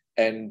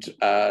and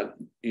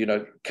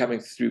coming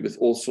through with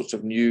all sorts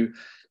of new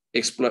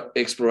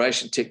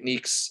exploration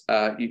techniques,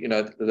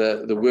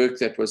 the work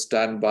that was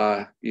done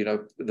by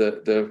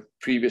the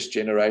previous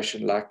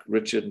generation, like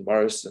Richard and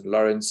Morris and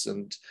Lawrence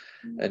and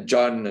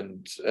John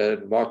and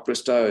Mark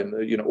Bristow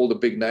and all the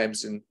big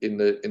names in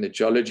the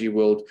geology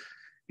world.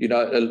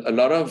 A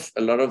lot of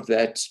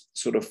that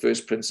sort of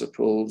first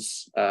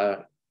principles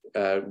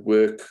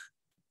work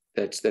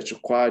that's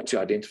required to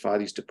identify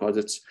these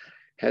deposits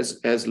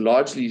has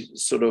largely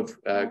sort of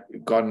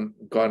gone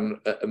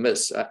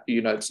amiss.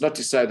 It's not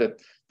to say that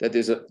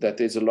there's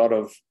a lot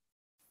of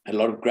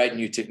great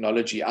new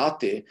technology out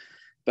there,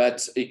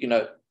 but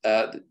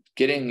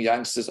getting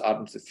youngsters out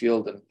into the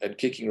field and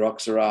kicking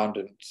rocks around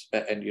and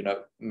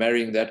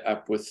marrying that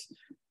up with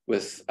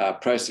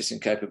processing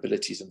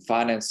capabilities and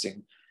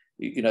financing,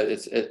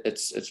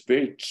 it's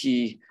very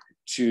key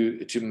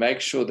to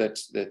make sure that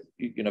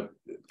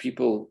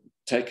people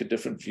take a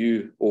different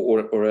view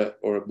or a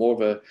more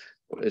of a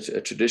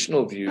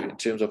traditional view in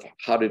terms of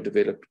how to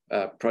develop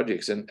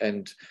projects,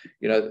 and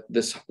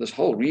this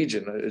whole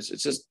region it's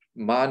just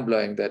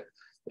mind-blowing that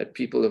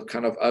people have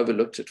kind of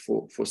overlooked it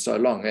for so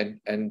long,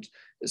 and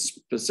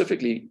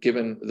specifically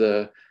given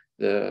the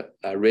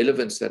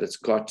relevance that it's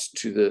got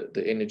to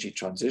the energy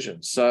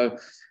transition. So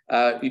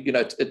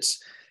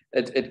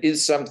it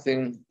is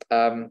something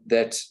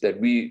that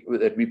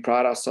we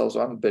pride ourselves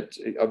on, but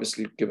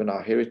obviously, given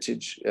our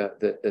heritage,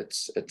 that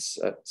it's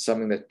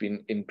something that's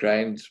been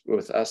ingrained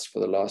with us for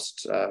the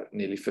last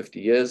nearly 50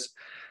 years.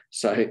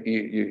 So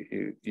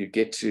you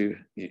get to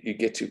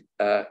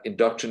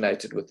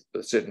indoctrinated with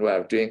a certain way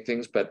of doing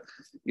things, but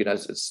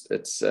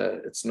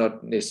it's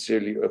not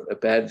necessarily a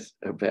bad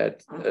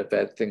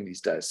thing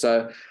these days.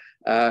 So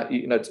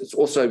it's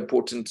also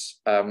important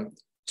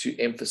to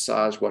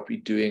emphasize what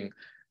we're doing.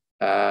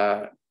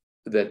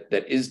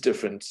 That is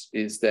different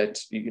is that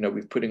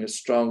we're putting a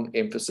strong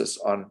emphasis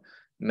on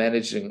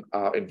managing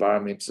our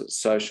environmental,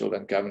 social,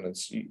 and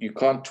governance. You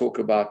can't talk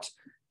about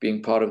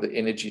being part of the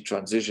energy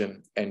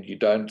transition and you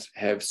don't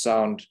have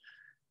sound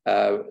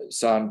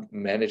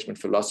management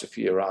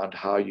philosophy around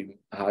how you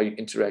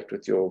interact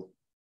with your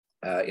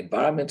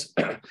environment,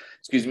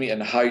 excuse me,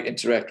 and how you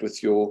interact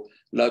with your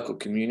local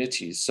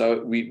communities.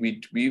 So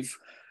we're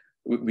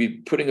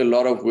putting a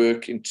lot of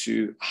work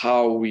into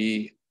how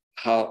the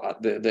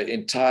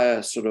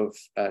entire sort of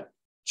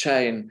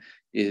chain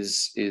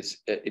is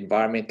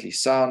environmentally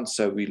sound.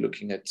 So we're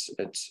looking at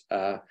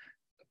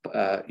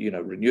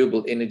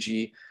renewable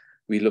energy.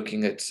 We're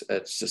looking at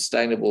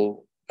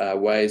sustainable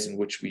ways in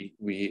which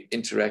we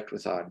interact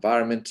with our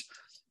environment.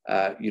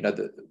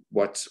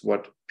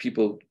 What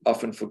people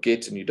often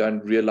forget, and you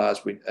don't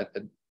realize when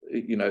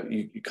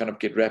you kind of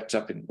get wrapped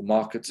up in the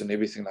markets and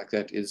everything like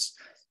that, is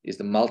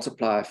the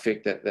multiplier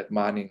effect that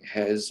mining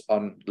has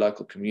on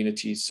local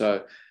communities.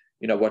 So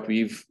what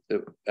we've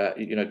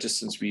just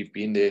since we've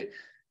been there,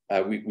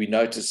 we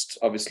noticed,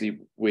 obviously,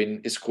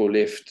 when ISCOR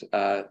left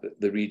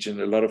the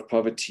region, a lot of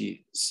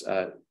poverty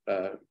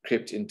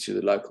crept into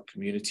the local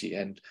community,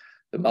 and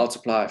the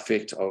multiplier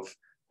effect of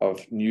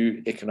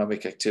new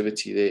economic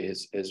activity there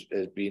has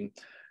been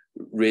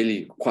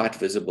really quite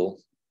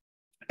visible,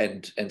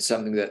 and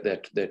something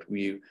that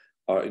we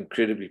are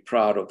incredibly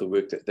proud of the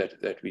work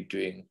that we're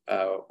doing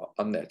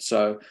on that.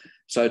 So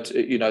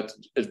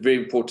it's very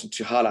important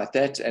to highlight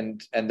that,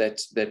 and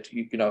that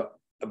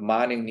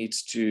mining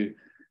needs to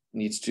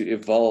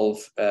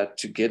evolve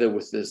together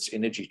with this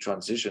energy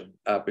transition,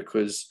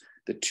 because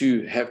the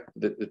two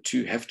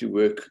have to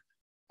work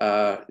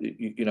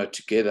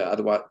together.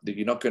 Otherwise,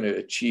 you're not going to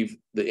achieve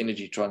the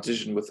energy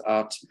transition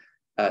without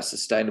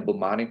sustainable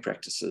mining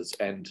practices.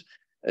 And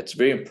it's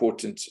very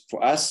important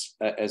for us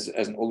as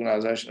an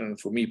organization, and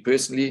for me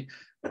personally,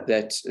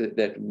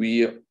 that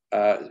we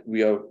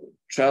are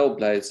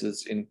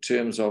trailblazers in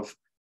terms of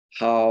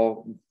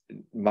how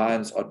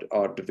mines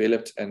are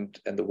developed, and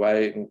the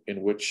way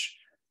in which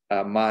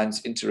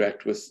mines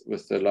interact with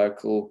the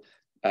local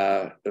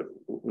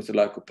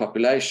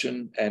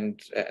population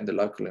and the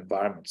local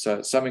environment. So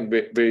it's something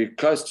very, very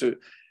close to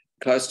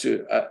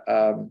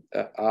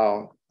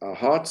our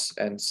hearts,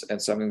 and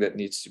something that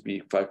needs to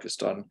be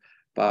focused on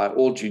by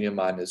all junior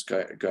miners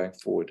going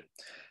forward.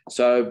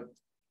 So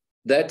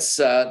that's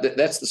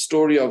the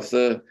story of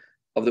the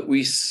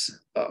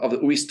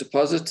Oe's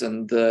deposit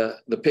and the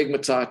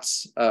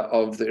pegmatites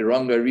of the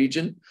Erongo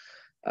region.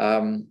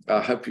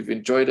 I hope you've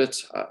enjoyed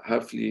it.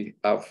 Hopefully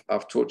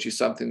I've taught you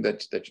something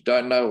that you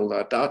don't know,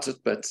 although I doubt it,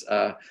 but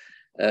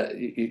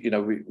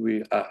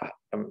we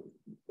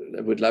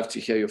would love to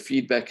hear your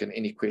feedback and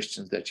any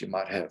questions that you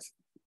might have.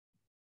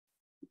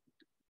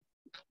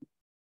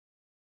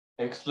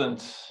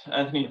 Excellent.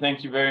 Anthony,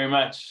 thank you very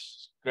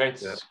much. Great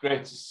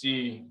to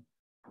see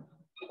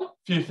a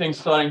few things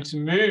starting to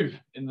move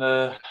in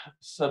the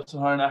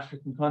sub-Saharan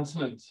African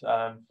continent.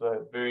 So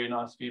very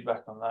nice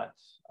feedback on that.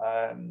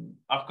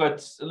 I've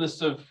got a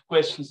list of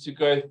questions to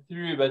go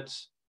through, but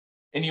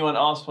anyone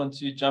else want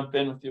to jump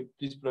in with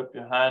please put up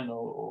your hand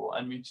or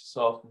unmute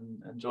yourself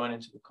and join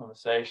into the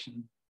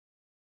conversation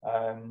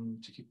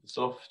to kick this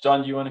off.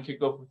 John, do you want to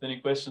kick off with any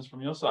questions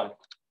from your side?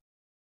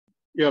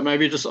 Yeah,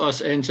 maybe just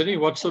ask Anthony,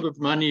 what sort of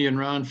money in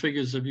round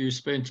figures have you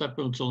spent up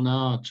until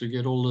now to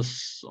get all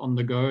this on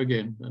the go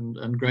again?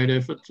 And great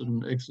effort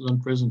and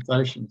excellent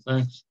presentation.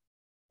 Thanks.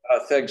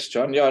 Thanks,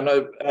 John. Yeah,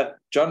 no,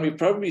 John, we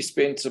probably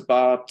spent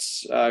about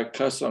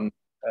close on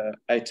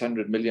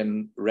 800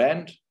 million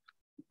rand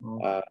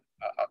out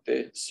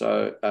there.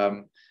 So,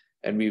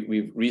 and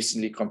we've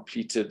recently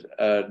completed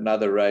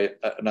another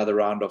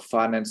round of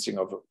financing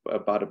of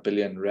about 1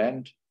 billion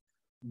rand.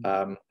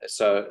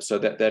 So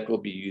that will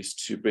be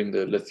used to bring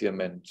the lithium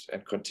and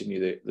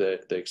continue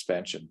the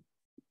expansion.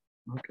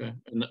 Okay,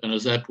 and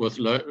is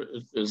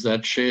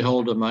that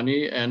shareholder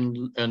money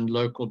and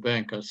local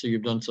bank? I see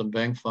you've done some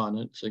bank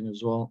financing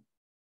as well.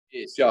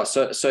 Yes, yeah.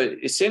 So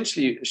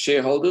essentially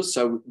shareholders.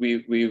 So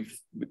we've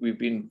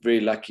been very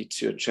lucky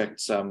to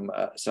attract some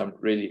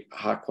really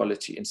high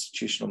quality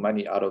institutional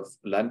money out of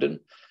London.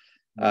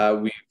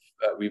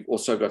 We've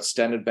also got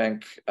Standard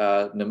Bank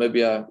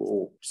Namibia,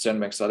 or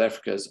Standard Bank South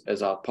Africa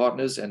as our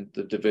partners, and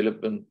the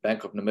Development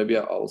Bank of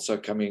Namibia are also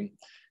coming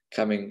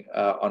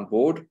on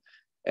board.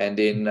 And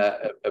then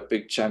a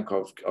big chunk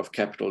of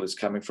capital is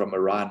coming from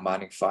Orion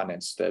Mining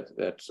Finance. That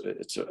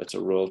it's a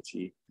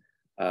royalty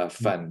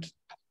fund.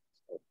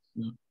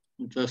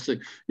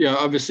 Fantastic. Yeah,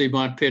 obviously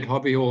my pet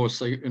hobby horse.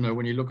 So,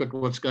 when you look at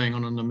what's going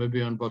on in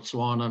Namibia and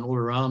Botswana and all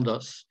around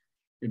us,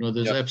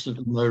 there's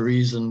absolutely no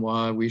reason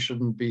why we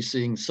shouldn't be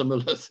seeing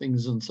similar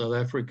things in South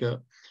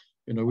Africa.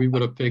 We've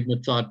got a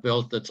pegmatite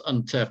belt that's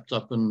untapped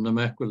up in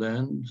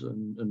Namaqualand,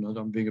 and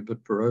I'm being a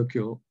bit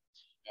parochial.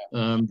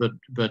 But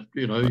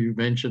you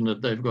mentioned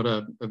that they've got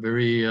a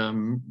very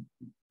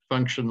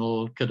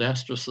functional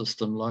cadastral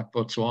system like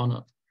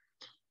Botswana,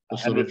 the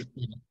sort of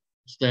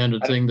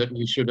standard thing that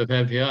we should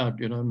have here,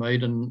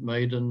 made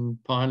in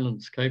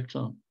Pinelands, Cape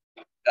Town.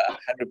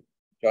 100%,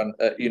 John.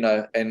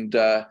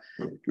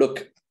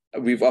 Look,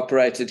 we've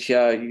operated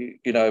here.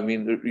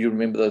 You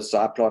remember the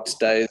Zyplots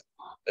days,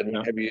 and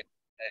have you,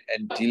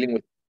 and dealing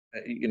with,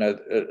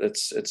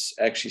 it's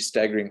actually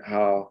staggering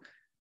how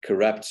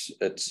corrupt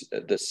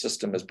the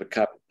system has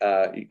become.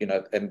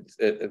 And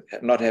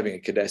not having a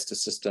cadastre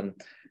system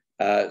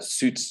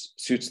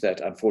suits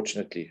that,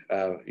 unfortunately.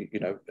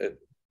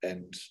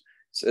 And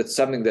it's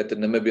something that the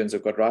Namibians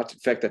have got right. In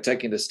fact, they're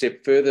taking it a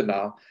step further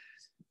now,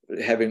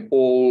 having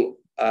all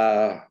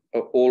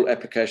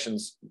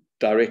applications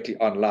directly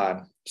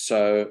online.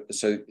 so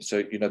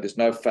there's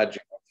no fudging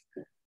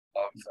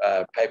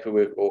of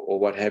paperwork or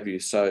what have you.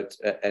 So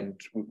and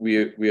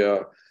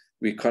we're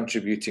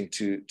contributing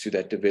to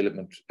that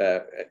development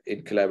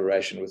in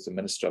collaboration with the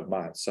Minister of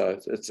Mines. So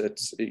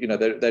it's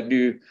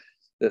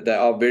they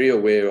are very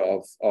aware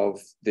of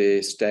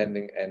their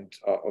standing and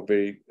are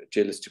very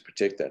jealous to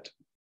protect that.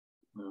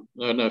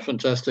 No,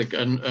 fantastic.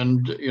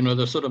 And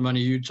the sort of money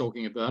you're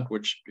talking about,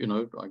 which,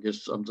 I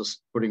guess I'm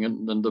just putting it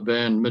in the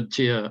band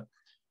mid-tier,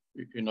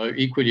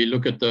 equally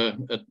look at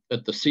the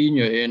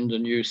senior end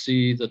and you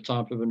see the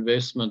type of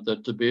investment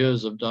that De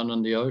Beers have done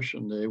in the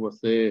ocean there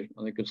with their,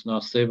 I think it's now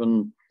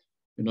 7,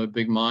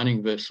 big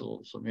mining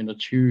vessels. I mean,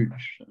 it's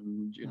huge.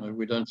 And,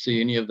 we don't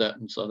see any of that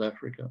in South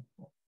Africa.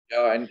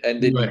 Yeah, and then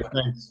anyway,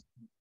 thanks.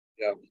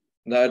 Yeah.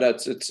 No,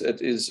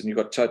 it is, and you've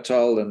got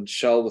Total and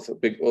Shell with the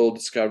big oil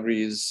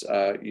discoveries.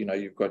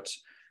 You've got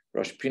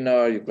Rosh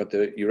Pinah, you've got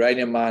the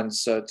uranium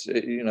mines. So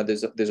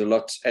there's a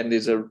lot, and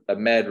there's a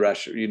mad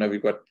rush.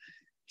 We've got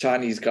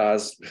Chinese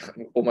guys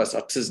almost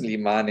artisanally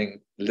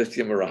mining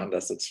lithium around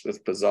us. It's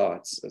bizarre.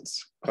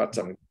 It's quite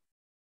something.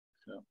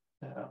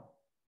 Yeah.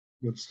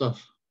 Good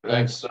stuff.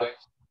 Thanks.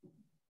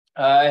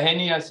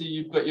 Henny, I see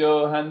you've got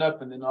your hand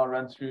up, and then I'll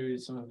run through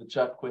some of the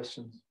chat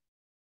questions.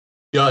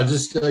 Yeah,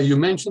 just you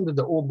mentioned that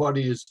the ore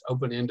body is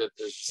open-ended.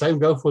 Does the same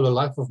go for the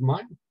life of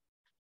mine?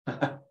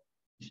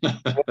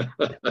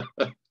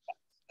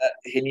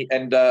 Henny,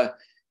 and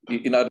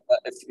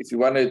if you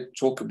want to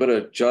talk a bit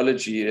of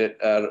geology,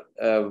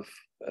 I'm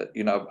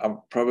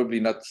probably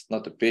not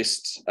the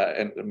best,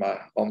 and my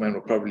old man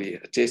will probably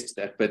attest to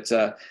that.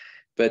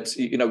 But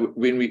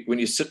when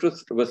you sit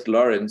with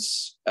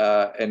Lawrence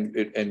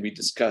and we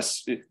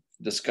discuss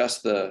this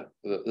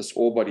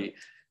ore body,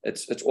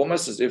 it's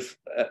almost as if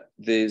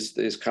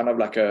there's kind of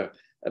like a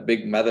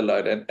big mother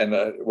lode, and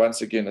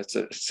once again it's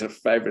a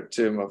favorite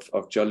term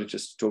of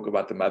geologists to talk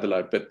about the mother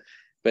lode.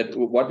 But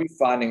what we're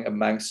finding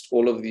amongst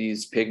all of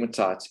these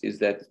pegmatites is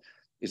that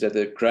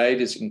the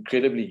grade is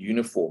incredibly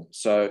uniform.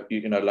 So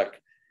it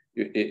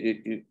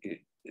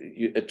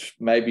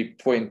may be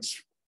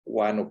 0.1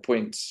 or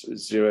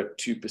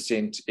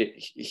 0.02%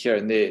 here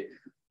and there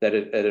that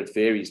it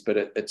varies, but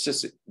it's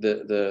just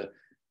the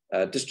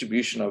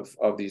distribution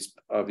of these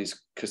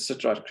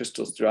cassiterite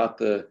crystals throughout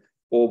the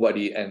ore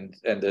body, and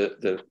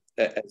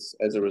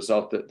as a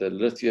result, the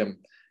lithium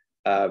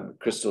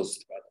crystals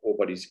throughout the ore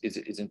bodies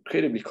is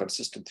incredibly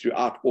consistent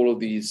throughout all of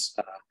these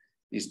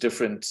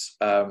different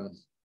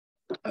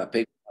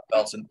pegmatite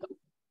belts. And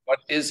what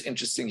is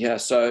interesting here,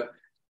 so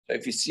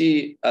if you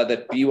see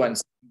that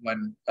B1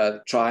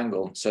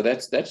 triangle, so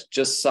that's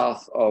just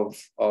south of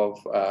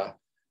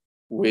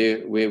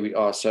where we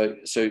are. So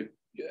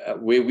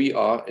where we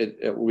are,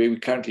 where we're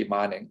currently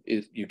mining,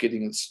 is you're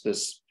getting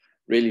this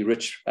really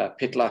rich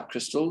petalite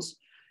crystals,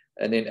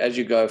 and then as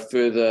you go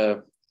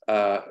further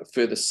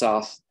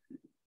south,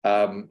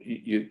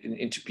 you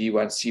into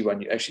B1,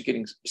 C1, you're actually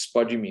getting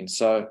spodumene.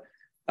 So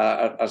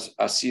I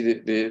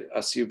see I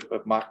see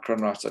Mark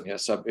Cronwright on here,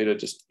 so I better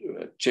just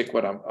check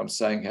what I'm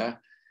saying here.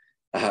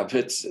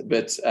 But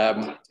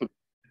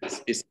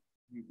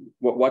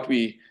what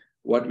we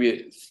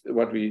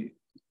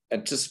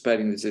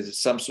anticipating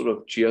is some sort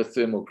of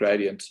geothermal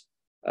gradient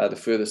the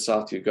further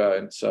south you go,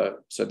 and so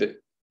that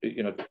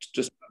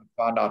just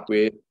find out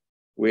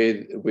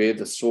where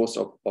the source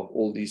of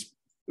all these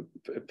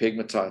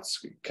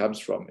pegmatites comes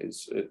from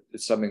is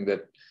something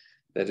that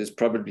is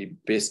probably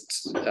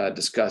best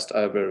discussed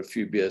over a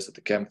few beers at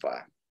the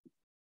campfire.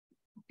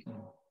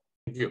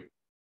 Thank you.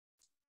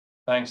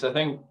 Thanks. I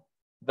think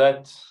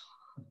that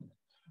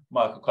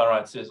Michael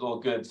Conrad says all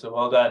good, so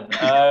well done.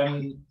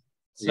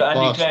 So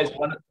Andy Clay's,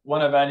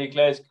 one of Andy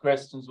Clay's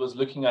questions was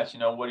looking at,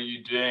 what are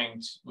you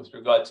doing with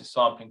regard to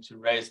sampling to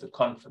raise the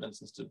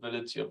confidence and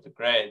stability of the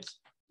grades?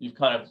 You've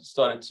kind of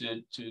started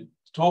to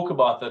talk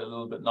about that a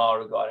little bit now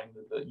regarding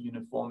the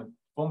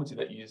uniformity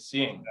that you're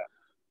seeing.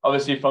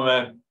 Obviously, from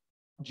a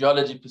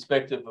geology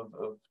perspective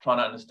of trying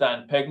to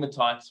understand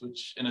pegmatites,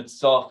 which in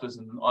itself is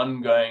an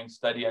ongoing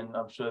study, and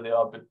I'm sure there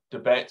are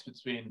debates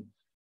between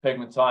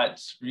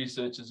pegmatite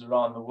researchers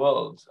around the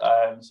world.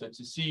 So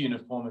to see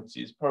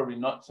uniformity is probably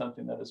not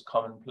something that is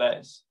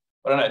commonplace.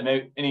 But I don't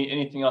know, maybe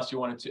anything else you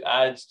wanted to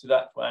add to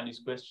that for Andy's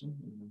question?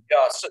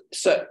 Yeah,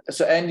 so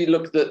Andy,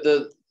 look,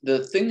 the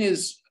thing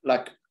is,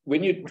 like,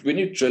 when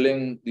you're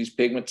drilling these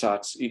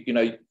pegmatites,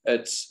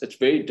 it's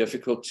very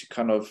difficult to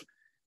kind of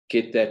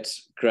get that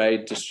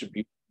grade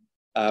distribution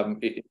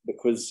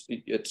because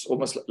it's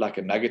almost like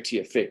a nuggety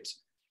effect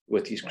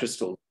with these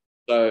crystals.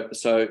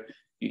 So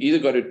you either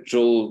got to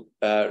drill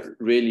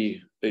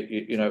really,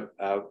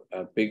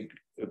 big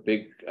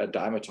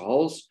diameter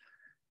holes,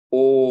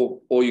 or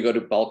you got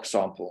to bulk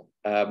sample,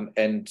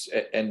 and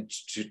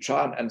to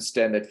try and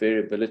understand that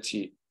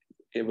variability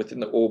within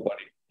the ore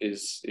body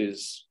is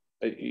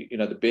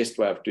the best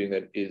way of doing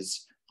that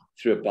is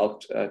through a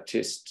bulk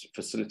test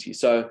facility.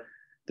 So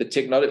the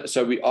technology.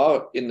 So we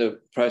are in the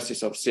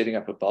process of setting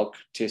up a bulk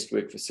test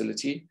work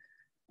facility.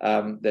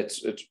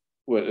 It's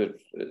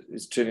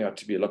turning out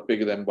to be a lot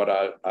bigger than what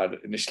I'd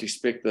initially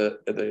expect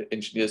the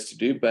engineers to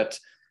do. But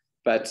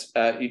But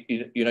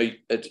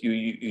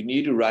you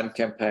need to run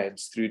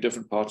campaigns through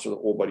different parts of the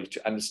ore body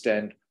to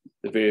understand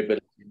the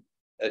variability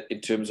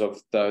in terms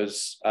of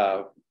those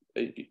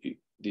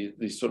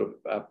these sort of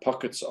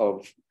pockets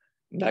of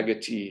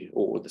nuggety,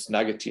 or this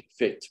nuggety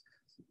effect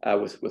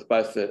with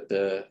both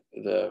the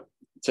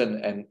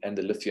tin and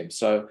the lithium.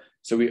 So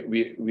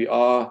we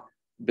are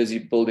busy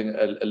building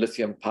a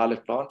lithium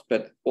pilot plant,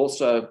 but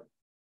also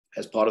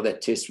as part of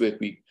that test work,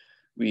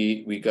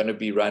 we're going to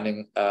be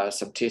running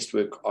some test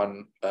work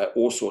on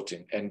ore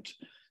sorting, and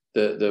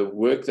the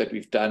work that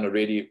we've done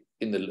already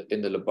in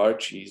the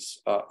laboratories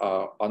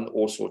on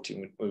ore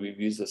sorting. When we've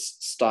used this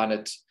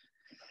Steinert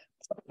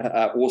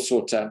ore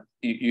sorter,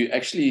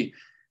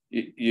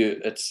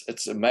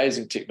 it's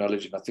amazing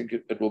technology, and I think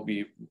it will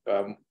be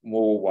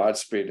more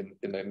widespread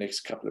in the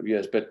next couple of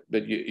years. But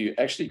you're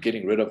actually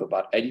getting rid of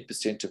about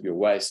 80% of your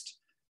waste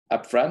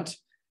up front.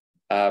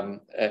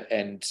 And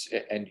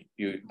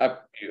you're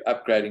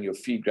upgrading your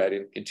feed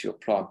grade into your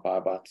plant by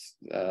about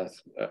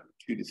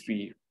 2 to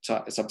 3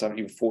 times, sometimes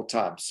even 4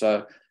 times.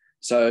 So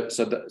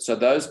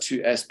those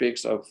two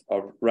aspects of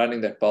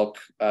running that bulk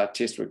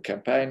test work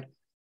campaign,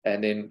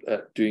 and then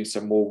doing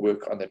some more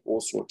work on that ore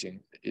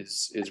sorting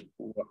is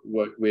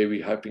where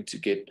we're hoping to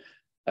get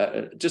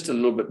just a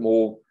little bit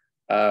more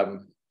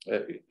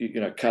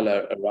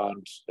color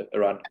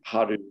around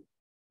how to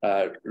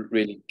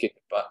really get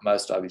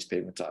most of these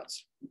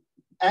pegmatites.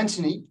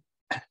 Anthony,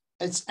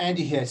 it's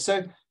Andy here.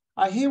 So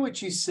I hear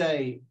what you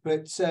say,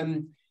 but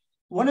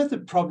one of the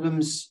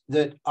problems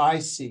that I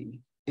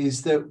see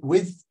is that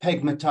with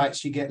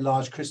pegmatites, you get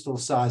large crystal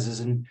sizes.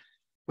 And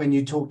when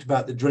you talked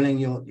about the drilling,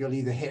 you'll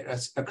either hit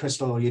a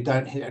crystal or you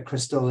don't hit a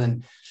crystal.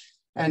 And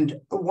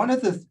one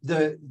of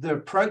the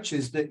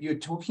approaches that you're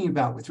talking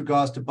about with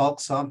regards to bulk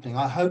sampling,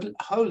 I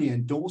wholly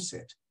endorse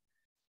it.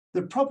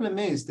 The problem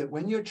is that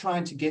when you're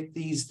trying to get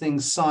these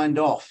things signed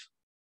off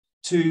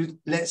to,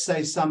 let's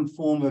say, some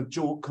form of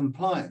JORC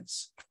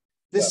compliance,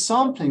 this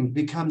sampling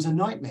becomes a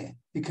nightmare,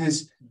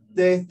 because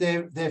they're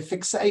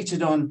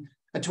fixated on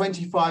a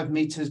 25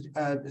 meters,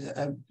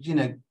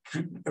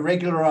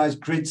 regularized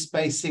grid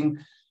spacing,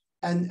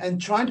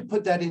 and trying to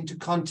put that into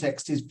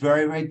context is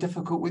very, very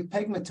difficult with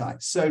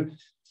pegmatites. So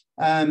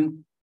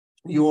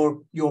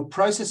your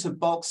process of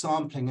bulk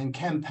sampling and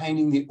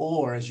campaigning the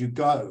ore as you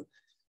go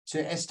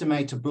to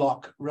estimate a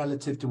block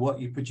relative to what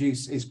you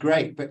produce is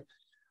great, but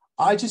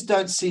I just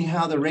don't see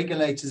how the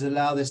regulators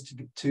allow this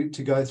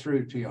to go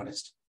through, to be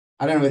honest.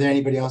 I don't know whether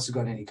anybody else has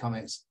got any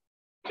comments.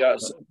 Yeah,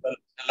 so,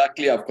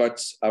 luckily I've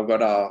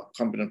got our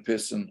competent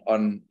person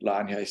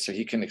online here, so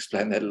he can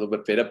explain that a little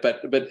bit better.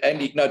 But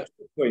Andy, no, to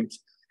the point,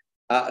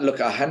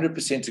 look, I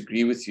 100%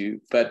 agree with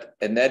you,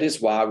 and that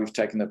is why we've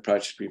taken the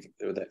approach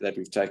that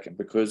we've taken,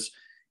 because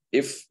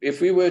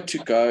if we were to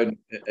go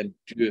and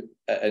do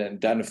and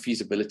done a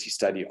feasibility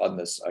study on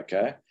this,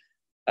 okay,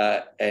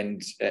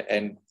 and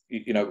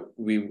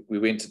we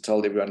went and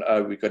told everyone,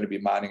 oh, we're going to be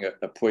mining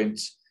a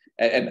point,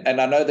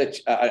 and I know that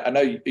I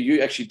know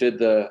you actually did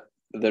the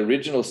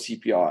original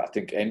CPR, I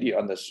think, Andy,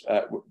 on this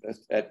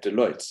at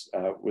Deloitte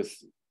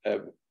with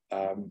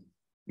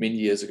many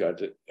years ago.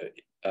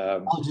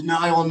 I'll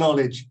deny all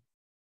knowledge.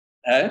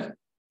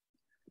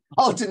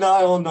 I'll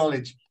deny all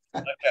knowledge.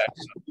 Okay.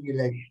 Just putting your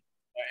leg.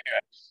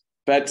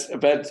 But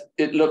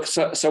it looks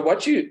so.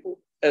 What you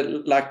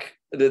like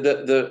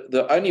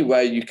the only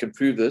way you can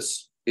prove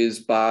this is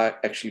by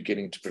actually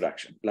getting to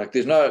production. Like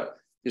there's no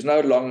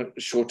long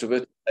short of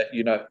it.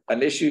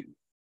 Unless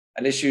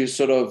you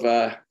sort of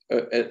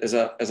as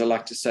I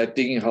like to say,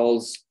 digging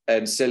holes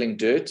and selling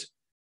dirt,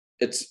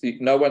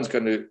 no one's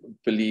going to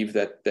believe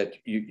that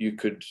you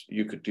could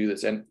do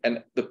this. And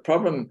the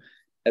problem,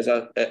 as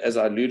I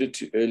alluded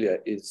to earlier,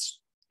 is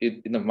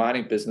in the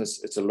mining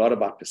business, it's a lot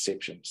about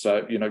perception.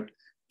 So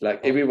like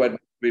everyone,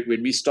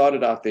 when we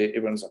started out there,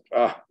 everyone's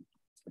like,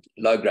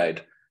 low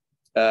grade,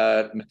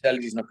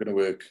 metallurgy is not going to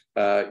work.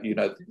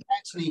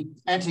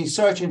 Anthony,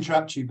 sorry to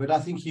interrupt you, but I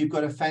think you've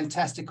got a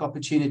fantastic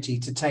opportunity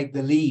to take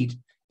the lead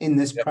in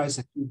this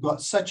process. You've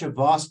got such a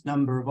vast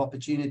number of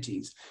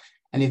opportunities.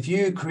 And if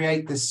you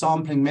create this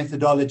sampling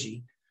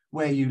methodology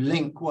where you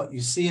link what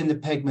you see in the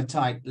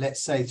pegmatite,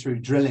 let's say through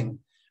drilling,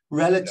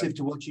 relative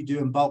to what you do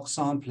in bulk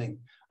sampling,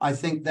 I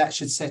think that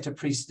should set a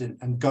precedent,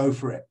 and go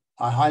for it.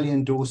 I highly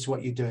endorse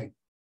what you're doing.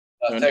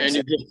 And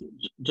Andy,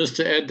 just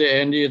to add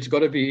there, Andy, it's got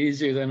to be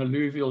easier than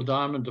alluvial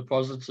diamond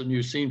deposits, and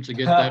you seem to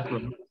get that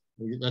one.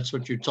 That's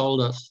what you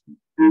told us.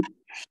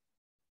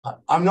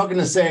 I'm not going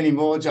to say any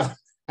more, John.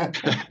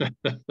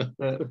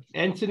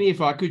 Anthony,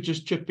 if I could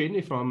just chip in,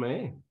 if I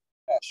may.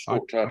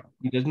 Sure.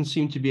 It doesn't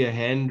seem to be a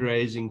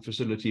hand-raising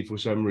facility for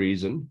some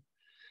reason.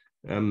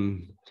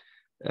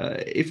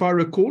 If I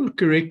recall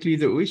correctly,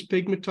 the Ois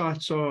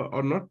pegmatites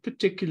are not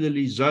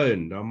particularly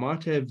zoned. I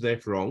might have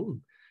that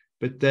wrong,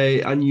 but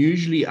they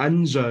unusually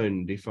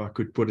unzoned, if I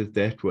could put it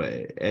that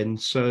way.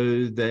 And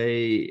so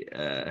they,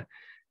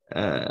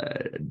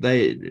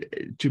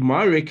 to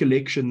my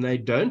recollection, they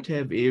don't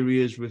have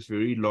areas with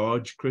very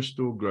large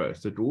crystal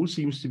growth. It all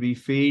seems to be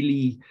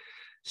fairly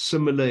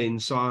similar in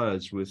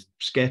size with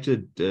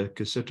scattered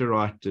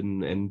cassiterite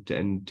and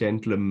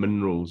tantalum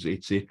minerals,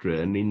 etc.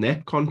 And in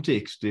that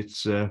context,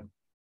 it's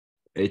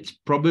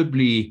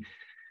probably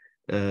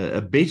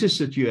a better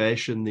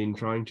situation than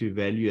trying to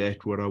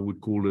evaluate what I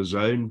would call a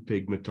zone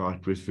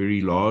pegmatite with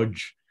very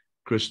large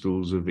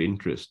crystals of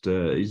interest.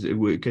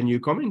 Can you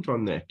comment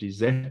on that? Is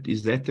that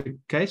the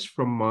case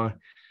from my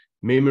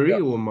memory,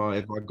 or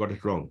have I got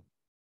it wrong?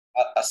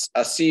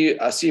 I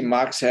see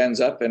Mark's hands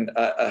up, and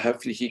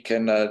hopefully he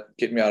can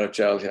get me out of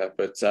jail here.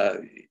 But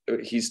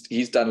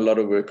he's done a lot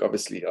of work,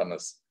 obviously, on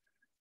this.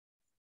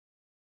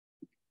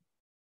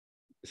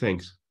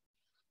 Thanks.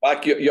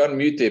 Mark, you're on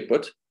mute there,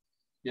 Put.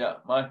 Yeah,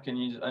 Mike, can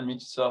you unmute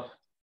yourself?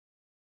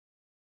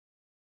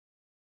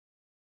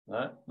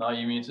 No, now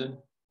you're muted.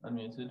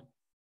 Unmuted.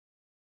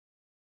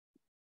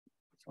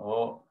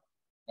 Oh,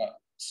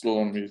 Slow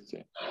on mute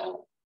there.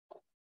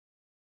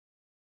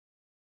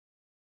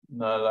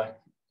 no, like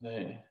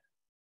there.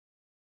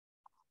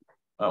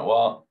 Oh,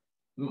 well,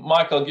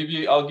 Mike, I'll give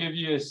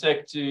you a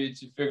sec to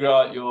figure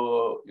out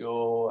your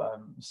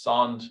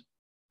sound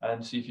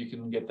and see if you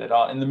can get that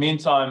out. In the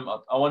meantime,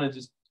 I want to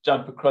just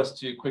jump across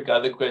to a quick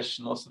other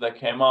question also that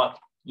came out.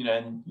 You know,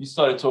 and you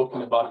started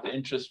talking about the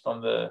interest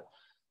from the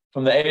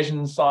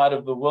Asian side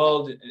of the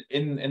world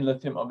in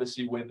lithium,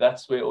 obviously,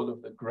 that's where all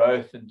of the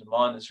growth and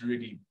demand is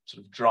really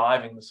sort of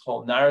driving this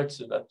whole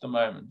narrative at the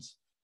moment.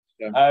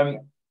 Yeah.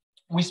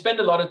 We spend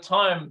a lot of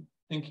time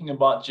thinking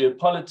about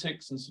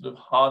geopolitics and sort of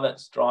how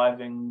that's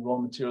driving raw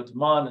material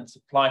demand and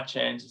supply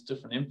chains. There's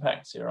different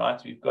impacts here,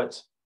 right? We've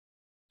got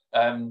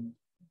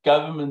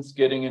governments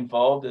getting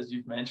involved, as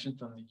you've mentioned,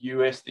 from the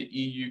US, the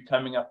EU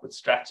coming up with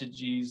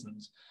strategies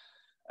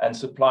and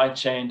supply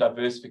chain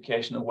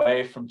diversification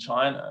away from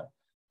China.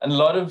 And a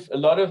lot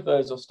of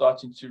those are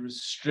starting to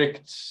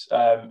restrict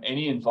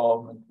any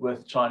involvement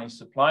with Chinese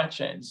supply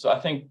chains. So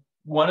I think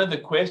one of the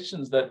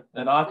questions that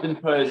I've been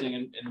posing,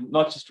 and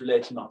not just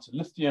relating not to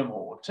lithium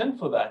or tin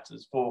for that,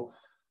 is for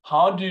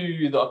how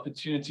do the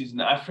opportunities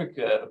in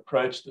Africa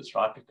approach this,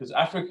 right? Because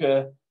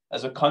Africa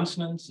as a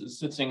continent is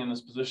sitting in this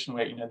position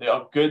where, you know, there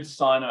are good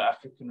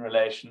Sino-African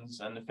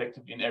relations and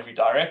effectively in every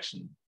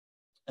direction.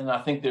 And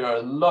I think there are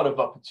a lot of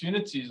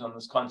opportunities on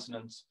this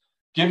continent,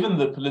 given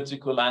the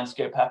political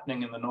landscape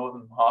happening in the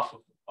northern half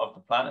of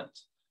the planet.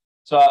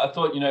 So I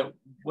thought, you know,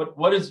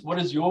 what is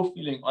your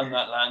feeling on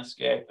that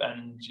landscape?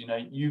 And, you know,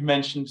 you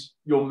mentioned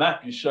your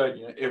map, you showed,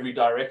 you know, every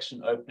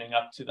direction opening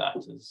up to that.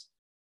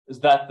 Is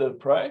that the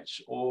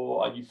approach,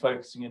 or are you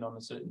focusing in on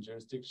a certain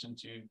jurisdiction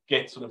to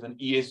get sort of an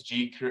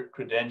ESG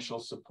credential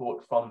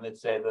support from,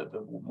 let's say,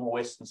 the more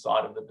western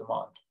side of the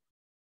demand?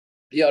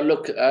 Yeah,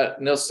 look,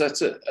 Nils,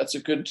 that's a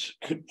good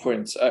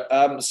point.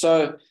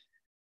 So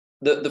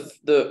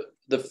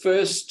the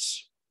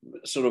first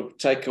sort of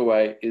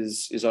takeaway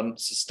is on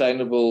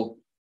sustainable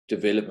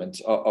development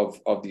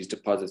of these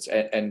deposits,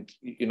 and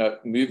you know,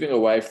 moving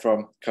away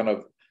from kind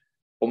of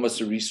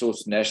almost a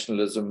resource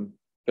nationalism,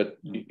 but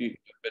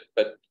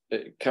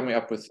coming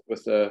up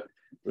with a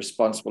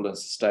responsible and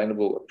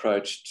sustainable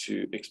approach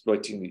to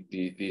exploiting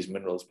these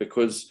minerals.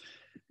 Because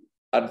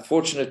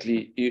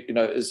unfortunately, you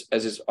know, as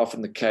is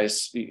often the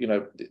case, you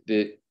know,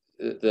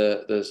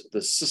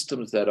 the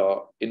systems that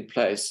are in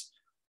place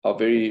are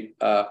very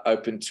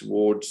open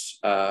towards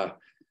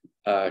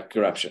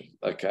corruption.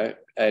 Okay,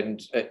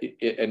 and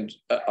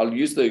I'll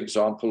use the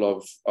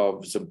example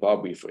of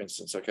Zimbabwe, for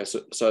instance. Okay,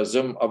 so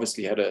Zim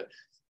obviously had a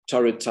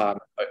torrid time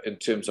in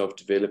terms of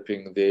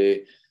developing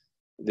their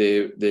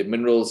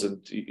minerals,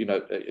 and you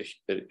know,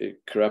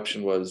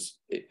 corruption was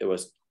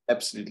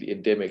absolutely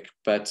endemic.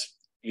 But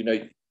you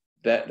know,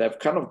 that they've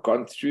kind of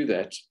gone through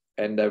that,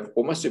 and they've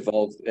almost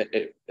evolved,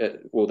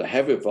 or they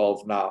have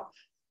evolved now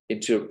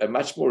into a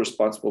much more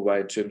responsible way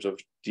in terms of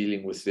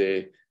dealing with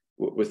their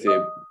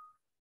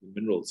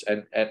minerals.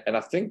 And I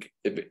think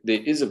there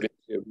is a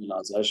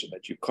realization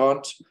that you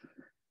can't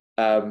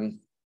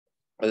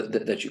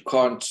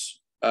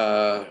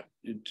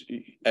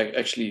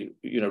actually,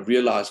 you know,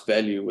 realize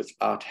value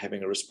without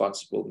having a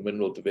responsible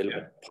mineral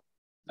development.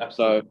 Yeah,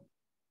 absolutely.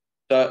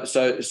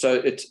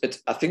 So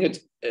it's I think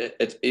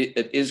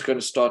it is going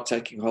to start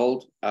taking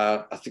hold.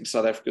 I think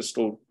South Africa's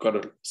still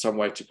got some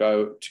way to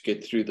go to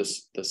get through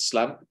this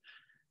slump,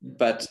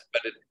 but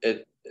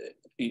it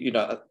you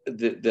know,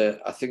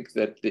 I think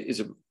that there is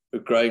a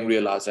growing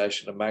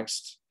realization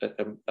amongst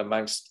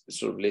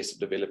sort of lesser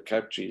developed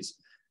countries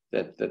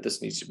that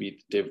this needs to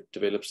be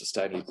developed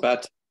sustainably.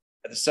 But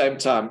at the same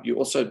time, you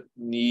also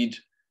need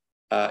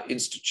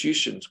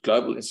institutions,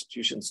 global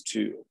institutions,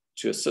 to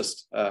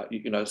assist.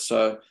 You know,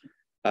 so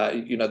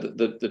you know,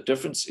 the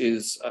difference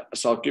is.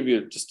 So I'll give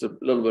you just a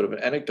little bit of an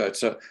anecdote.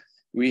 So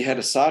we had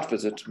a site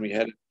visit, and we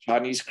had a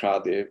Chinese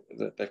crowd there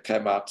that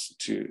came out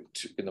to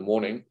in the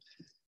morning,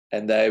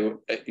 and they,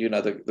 you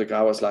know, the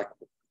guy was like,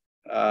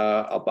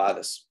 "I'll buy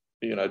this,"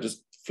 you know,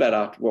 just flat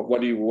out.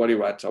 What do you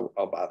want?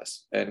 I'll buy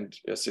this. And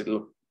I said,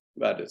 "Look,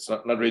 but it's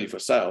not really for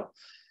sale."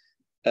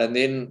 And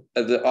then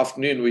the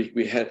afternoon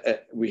we had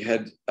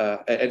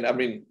and I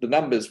mean the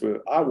numbers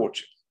were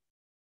eye-watching.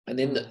 And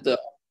then the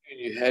afternoon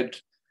you had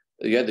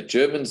the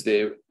Germans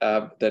there,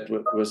 that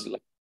was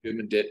like a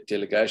German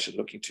delegation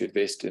looking to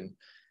invest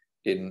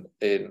in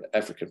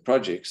African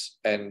projects.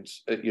 And,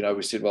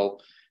 we said,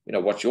 well,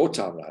 what's your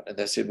timeline? And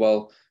they said,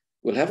 well,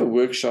 we'll have a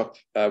workshop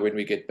when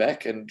we get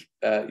back. And,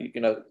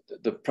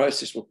 the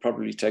process will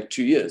probably take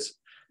 2 years.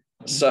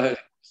 So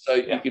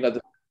yeah.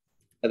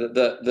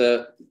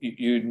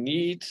 You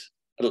need,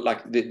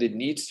 like, there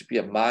needs to be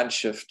a mind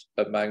shift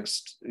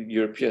amongst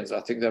Europeans.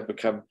 I think they've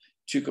become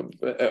too,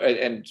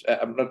 and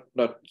I'm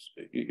not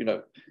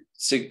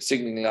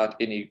singling out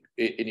any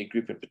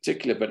group in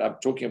particular, but I'm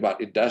talking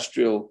about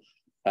industrial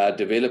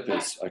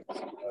developers. I'm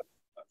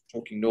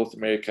talking North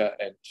America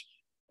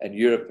and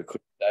Europe,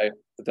 because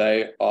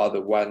they are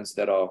the ones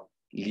that are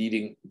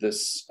leading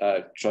this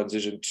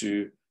transition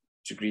to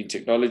green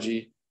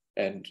technology,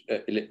 and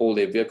all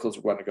their vehicles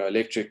want to go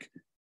electric.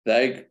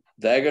 They're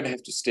going to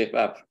have to step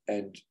up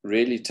and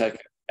really take an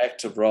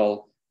active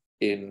role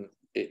in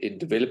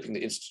developing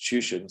the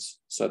institutions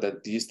so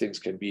that these things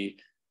can be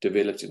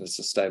developed in a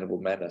sustainable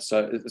manner.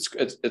 So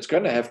it's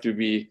going to have to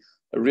be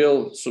a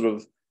real sort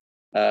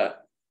of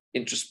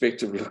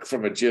introspective look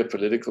from a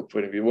geopolitical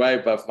point of view, way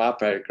above my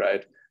pay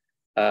grade,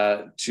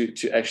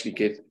 to actually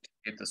get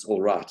this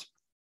all right.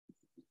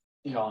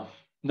 Yeah,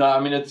 no, I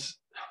mean,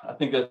 I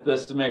think that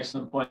that's some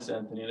excellent points,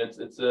 Anthony.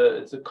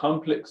 It's a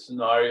complex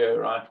scenario,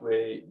 right,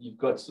 where you've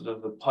got sort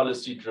of a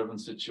policy-driven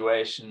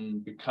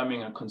situation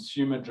becoming a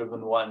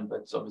consumer-driven one,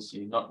 but it's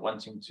obviously not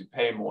wanting to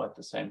pay more at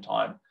the same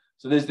time.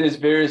 So there's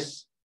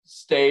various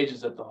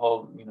stages that the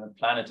whole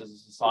planet as a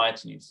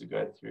society needs to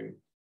go through.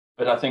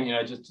 But I think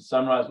just to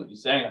summarize what you're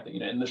saying, I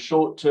think in the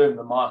short term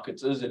the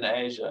market is in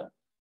Asia,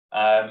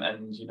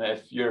 and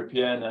if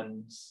European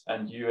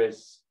and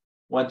US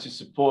want to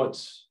support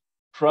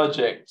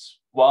projects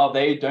while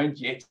they don't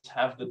yet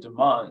have the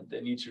demand,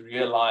 they need to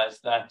realize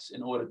that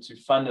in order to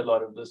fund a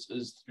lot of this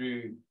is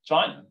through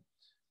China.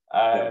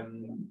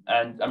 And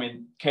I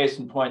mean, case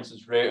in point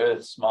is rare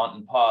earths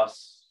Mountain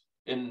Pass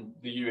in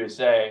the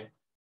USA,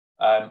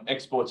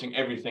 exporting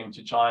everything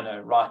to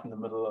China right in the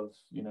middle of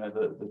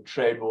the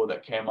trade war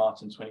that came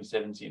out in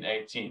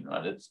 2017-18,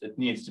 right? It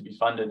needs to be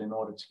funded in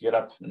order to get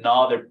up.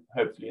 Now they're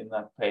hopefully in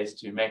that place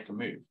to make a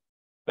move.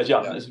 But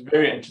yeah. It's a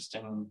very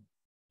interesting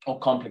or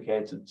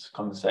complicated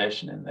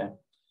conversation in there.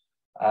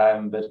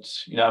 But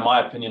in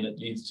my opinion, it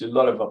leads to a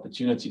lot of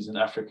opportunities in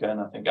Africa,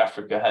 and I think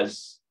Africa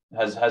has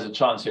a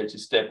chance here to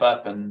step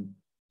up and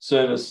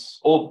service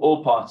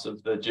all parts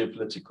of the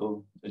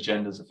geopolitical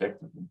agendas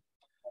effectively.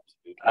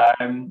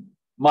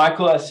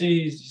 Michael, I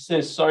see he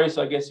says sorry,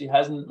 so I guess he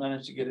hasn't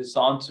managed to get his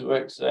sound to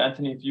work. So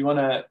Anthony, if you want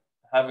to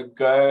have a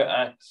go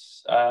at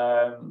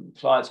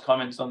Clyde's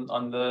comments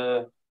on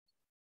the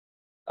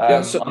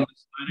I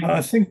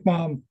think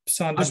my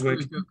sound is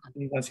working.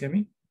 Can you guys hear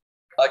me?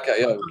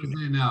 Okay, yeah.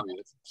 Now,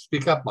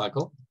 speak up,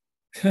 Michael.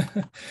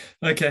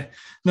 Okay.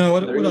 No,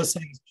 what I was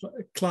saying is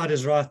Clyde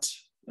is right.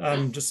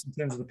 Just in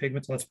terms of the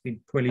pegmatites being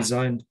poorly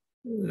zoned,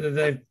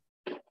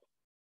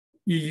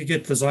 you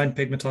get the zoned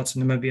pegmatites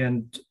in Namibia,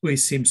 and we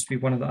seems to be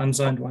one of the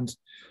unzoned ones.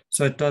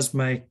 So it does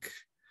make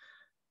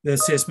the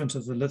assessment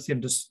of the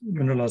lithium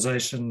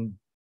mineralization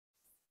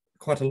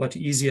quite a lot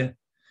easier.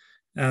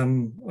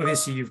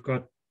 Obviously, you've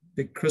got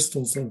big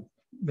crystals of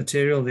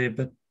material there,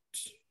 but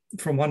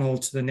from one hole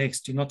to the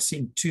next, you're not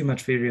seeing too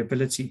much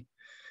variability,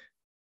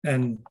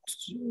 and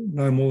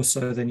no more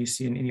so than you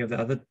see in any of the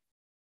other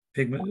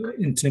pigment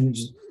in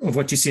terms of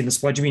what you see in the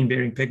spodumene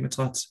bearing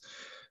pegmatites.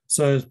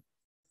 So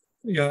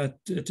yeah,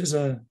 it's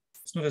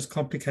not as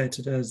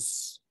complicated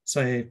as,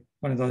 say,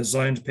 one of those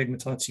zoned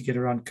pegmatites you get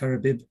around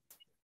Karabib,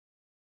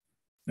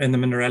 and the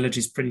mineralogy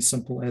is pretty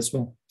simple as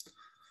well.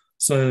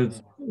 So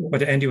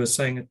what Andy was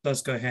saying, it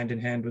does go hand in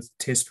hand with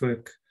test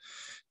work.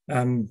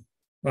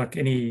 Like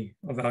any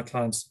of our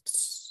clients,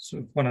 it's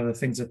sort of one of the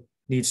things that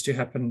needs to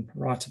happen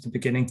right at the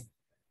beginning.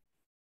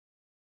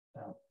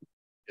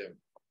 Yeah.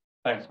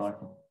 Thanks,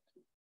 Michael.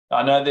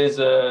 I know there's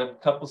a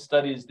couple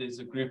studies. There's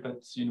a group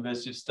at the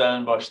University of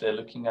Stellenbosch. They're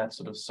looking at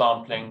sort of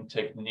sampling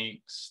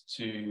techniques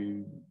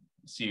to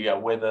see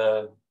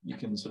whether you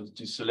can sort of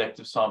do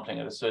selective sampling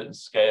at a certain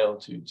scale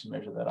to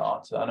measure that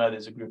out. So I know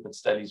there's a group at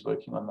Studies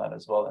working on that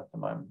as well at the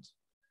moment.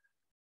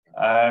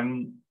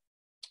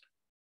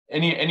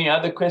 Any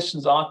other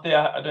questions out there?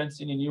 I don't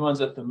see any new ones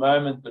at the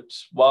moment, but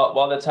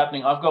while that's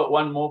happening, I've got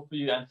one more for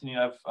you, Anthony.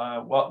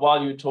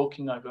 While you were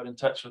talking, I got in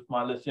touch with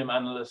my lithium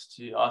analyst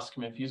to ask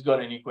him if he's got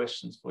any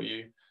questions for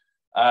you.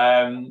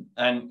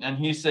 And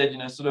he said,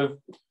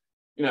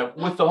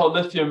 with the whole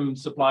lithium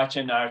supply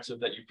chain narrative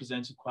that you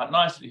presented quite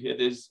nicely here,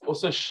 there's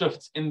also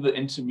shifts in the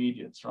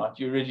intermediates, right?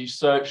 You already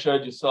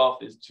showed yourself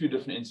there's two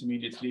different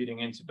intermediates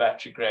leading into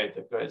battery grade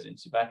that goes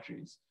into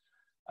batteries.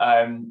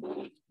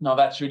 Now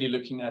that's really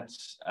looking at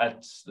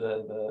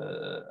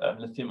the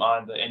lithium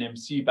ion, the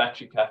NMC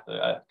battery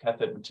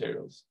cathode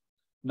materials.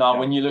 Now,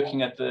 when you're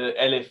looking at the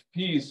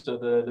LFPs, so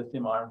the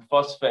lithium iron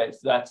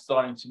phosphates, that's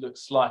starting to look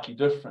slightly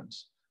different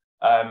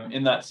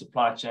in that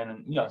supply chain.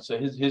 And so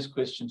his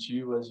question to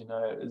you was,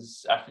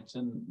 is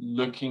African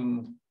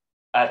looking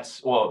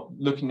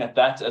looking at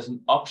that as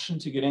an option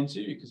to get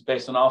into, because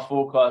based on our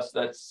forecast,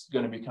 that's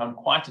going to become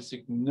quite a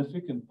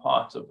significant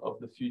part of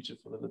the future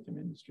for the lithium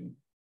industry.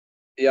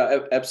 Yeah,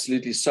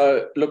 absolutely.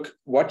 So look,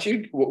 what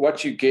you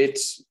get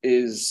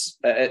is,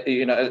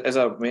 as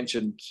I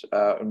mentioned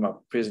in my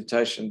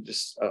presentation,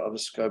 I'll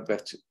just go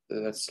back to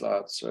that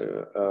slide.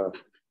 So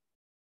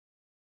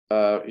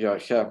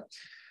here.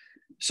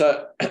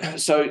 So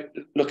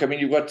look, I mean,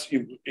 you've got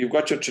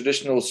your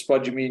traditional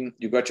spodumene,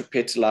 you've got your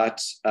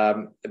petalite,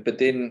 but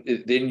then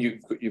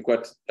you've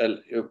got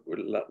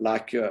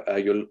like your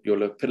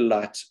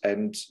lepidolite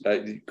and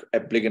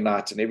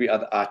bligonite and every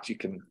other art you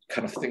can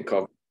kind of think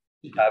of.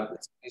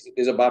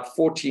 There's about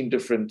 14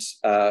 different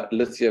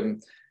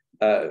lithium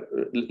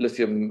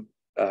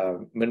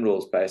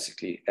minerals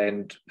basically,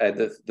 and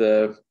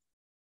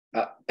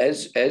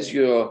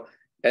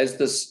as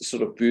this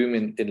sort of boom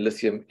in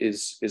lithium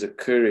is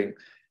occurring,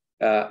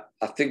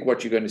 I think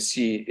what you're going to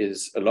see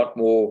is a lot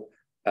more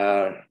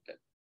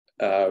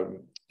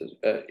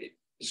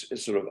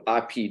sort of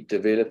IP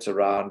developed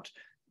around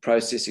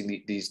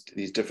processing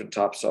these different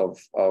types of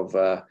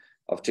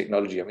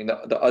technology. I mean,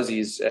 the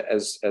Aussies,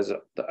 as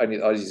the only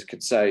Aussies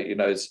could say,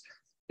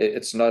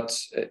 it's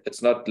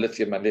not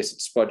lithium unless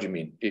it's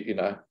spodumene,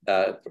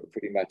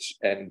 pretty much.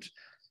 And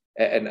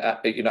I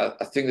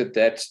think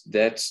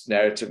that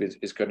narrative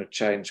is going to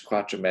change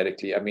quite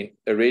dramatically. I mean,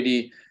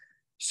 already.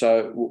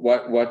 So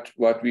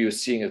what we were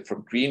seeing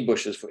from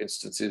Greenbushes, for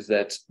instance, is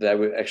that they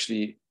were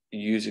actually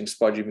using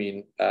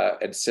spodumene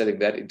and selling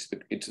that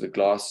into the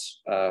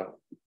glass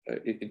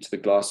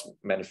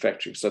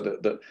manufacturing. So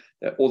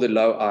all the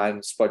low iron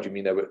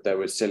spodumene they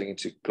were selling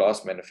into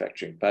glass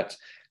manufacturing, but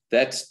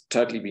that's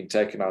totally been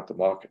taken out the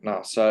market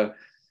now. So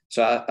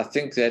I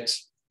think that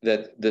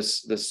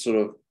this sort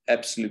of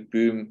absolute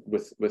boom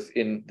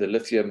within the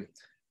lithium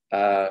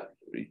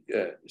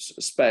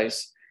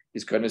space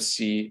is going to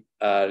see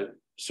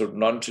sort of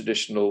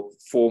non-traditional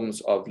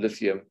forms of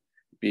lithium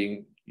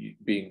being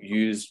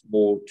used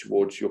more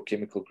towards your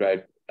chemical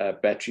grade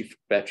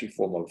battery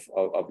form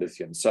of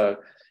lithium. So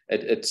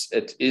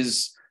it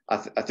is. I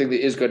think there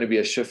is going to be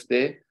a shift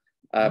there.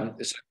 So, I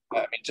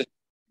mean, just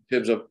in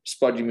terms of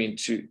spodumene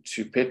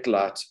to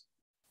petalite,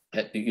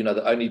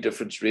 the only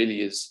difference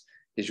really is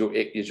your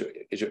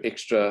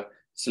extra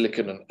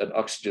silicon and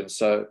oxygen.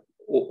 So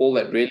all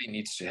that really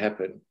needs to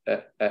happen,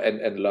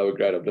 and lower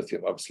grade of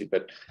lithium, obviously,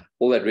 but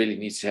all that really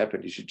needs to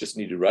happen is you just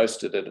need to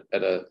roast it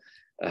at a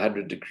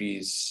 100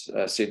 degrees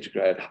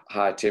centigrade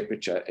high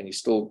temperature, and you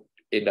still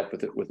end up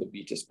with a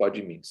beta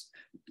spodumene.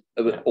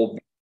 Or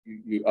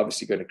you're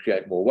obviously going to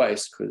create more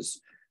waste because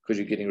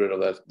you're getting rid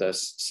of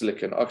those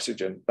silicon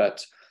oxygen.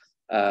 But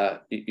I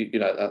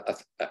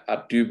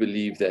do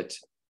believe that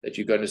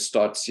you're going to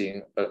start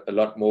seeing a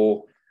lot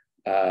more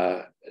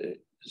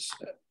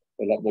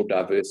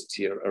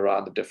diversity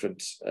around the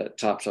different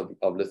types of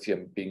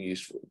lithium being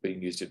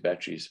used in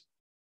batteries.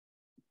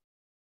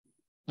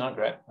 Oh,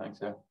 great, thanks.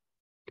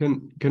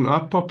 Can I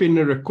pop in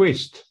a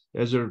request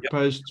as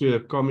opposed to a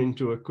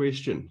comment or a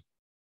question?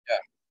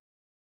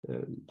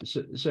 Yeah.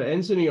 So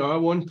Anthony, I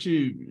want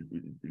to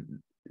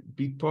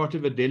be part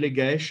of a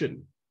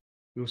delegation,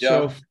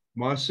 yourself,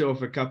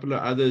 myself, a couple of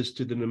others,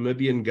 to the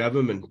Namibian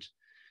government.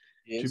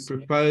 Yes. To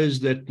propose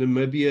that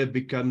Namibia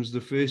becomes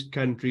the first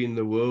country in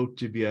the world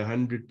to be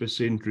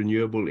 100%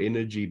 renewable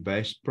energy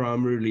based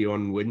primarily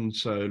on wind,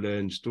 solar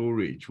and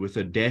storage, with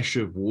a dash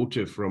of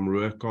water from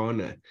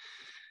Ruakana.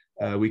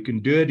 We can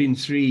do it in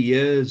 3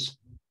 years.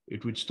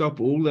 It would stop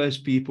all those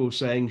people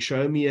saying,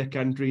 show me a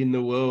country in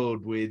the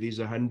world where there's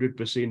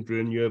 100%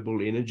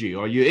 renewable energy.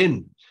 Are you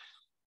in?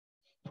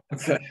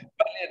 Funny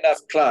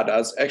enough, Clyde, I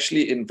was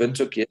actually in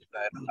Viljoen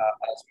yesterday, and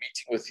I was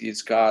meeting with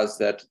these guys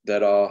that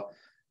are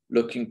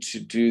looking to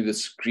do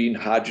this green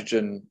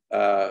hydrogen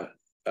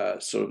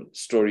sort of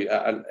story.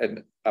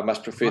 And I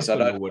must profess, I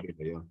don't know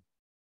whatever.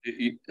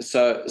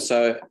 So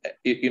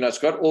it's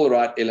got all the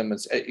right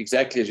elements.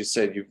 Exactly as you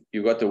said,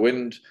 you've got the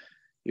wind,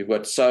 you've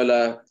got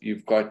solar,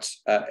 you've got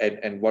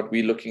and what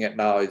we're looking at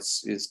now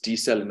is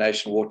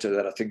desalination water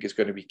that I think is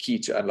going to be key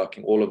to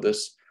unlocking all of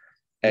this.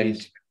 And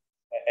yes.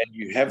 And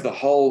you have the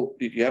whole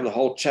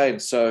chain.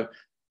 So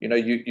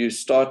you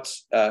start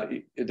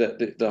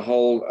the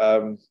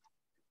whole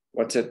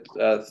what's it,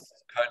 code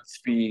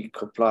 3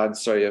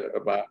 compliance, sorry,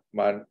 about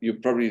mine, you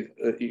probably,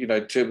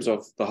 in terms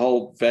of the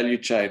whole value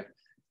chain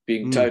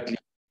being totally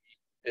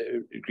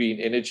green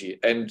energy.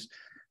 And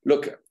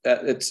look,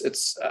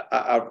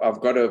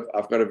 I've got a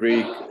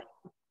very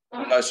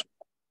close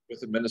with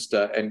the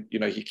minister, and,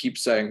 he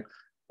keeps saying,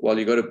 well,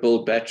 you got to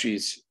build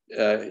batteries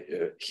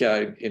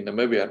here in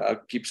Namibia. And I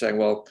keep saying,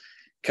 well,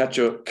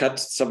 cut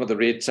some of the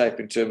red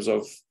tape in terms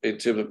of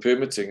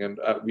permitting, and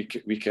we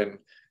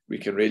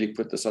can really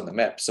put this on the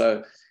map.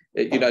 So,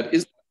 it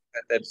is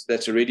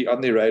that's already on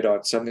their radar.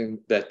 It's something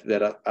that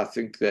I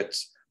think that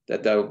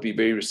they will be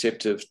very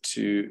receptive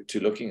to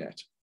looking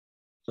at.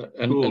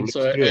 And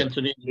so,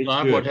 Anthony,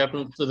 what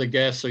happens to the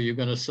gas? Are you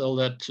going to sell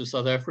that to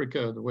South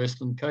Africa or the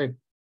Western Cape?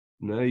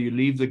 No, you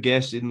leave the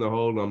gas in the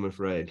hole, I'm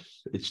afraid.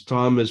 Its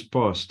time has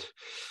passed.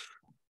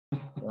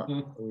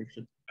 We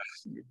should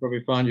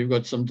probably find you've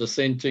got some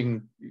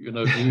dissenting,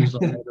 views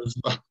on that as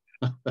well.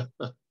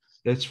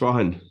 That's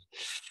fine.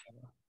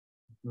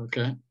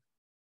 Okay.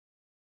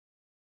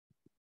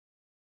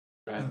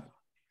 But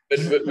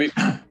This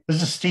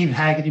is Steve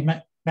Haggerty.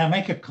 May I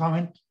make a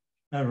comment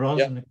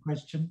rather than a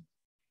question?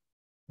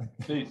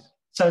 Please.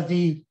 So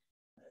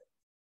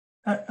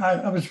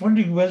I was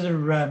wondering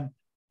whether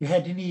you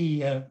had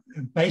any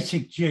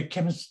basic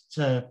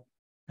geochemists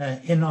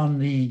in on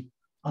the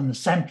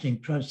sampling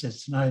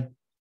process, and I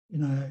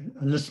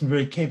listened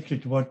very carefully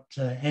to what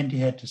Andy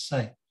had to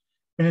say,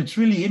 and it's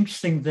really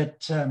interesting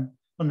that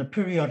on the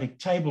periodic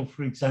table,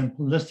 for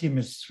example, lithium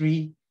is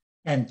 3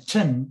 and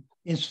tin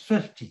is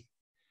 50.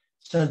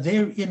 So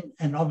there, in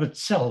and of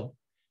itself,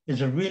 is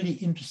a really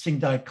interesting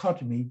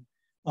dichotomy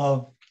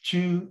of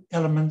two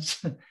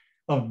elements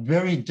of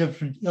very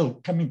different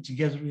ilk coming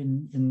together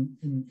in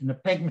a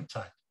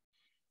pegmatite.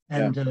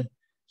 And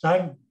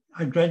so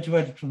I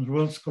graduated from the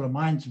Royal School of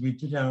Mines. We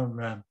did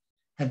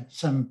had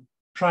some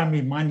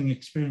primary mining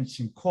experience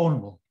in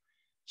Cornwall.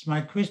 So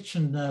my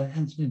question,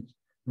 Anthony,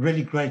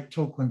 really great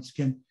talk once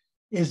again,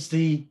 is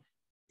the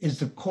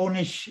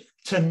Cornish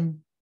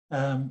tin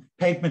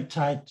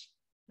pegmatite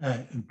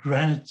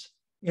granite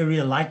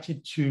area likely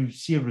to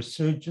see a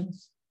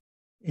resurgence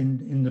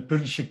in the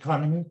British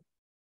economy?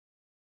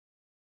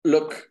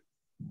 Look,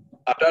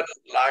 I don't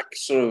like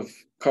sort of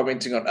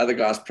commenting on other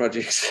guys'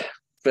 projects,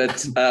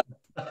 but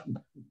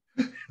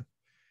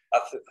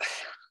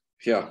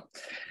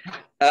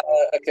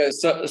okay.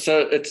 So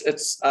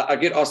it's I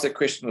get asked that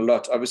question a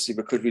lot, obviously,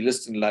 because we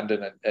list in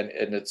London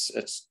and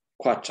it's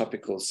quite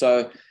topical.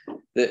 So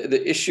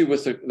the issue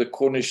with the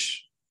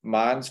Cornish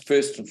mines,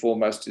 first and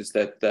foremost, is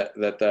that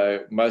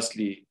they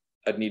mostly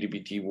need to be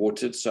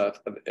dewatered, so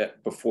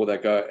before they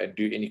go and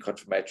do any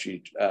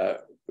confirmatory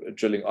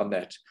drilling on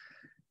that.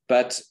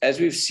 But as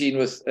we've seen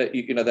with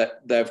that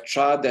they've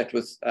tried that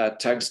with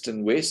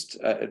Tungsten West.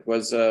 It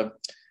was the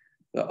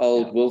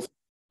old Wolf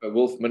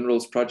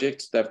Minerals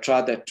project. They've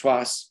tried that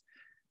twice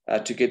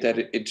to get that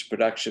into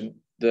production.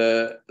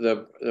 The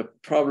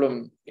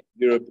problem in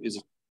Europe is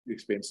too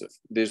expensive.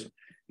 There's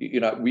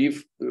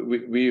I've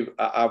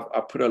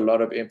put a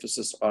lot of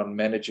emphasis on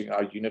managing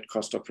our unit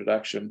cost of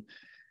production.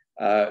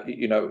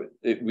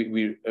 It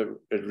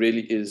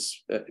really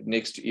is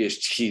next to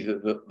ESG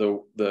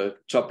the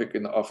topic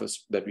in the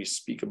office that we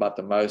speak about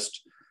the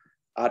most.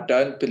 I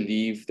don't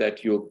believe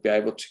that you'll be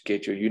able to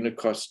get your unit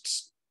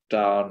costs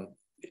down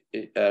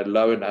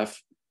low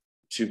enough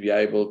to be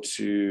able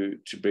to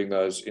bring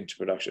those into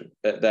production.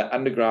 The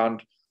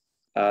underground,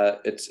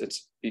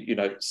 it's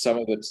some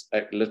of it's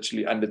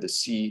literally under the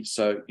sea.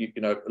 So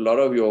a lot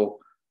of your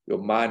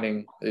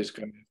mining is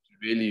going to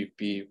really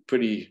be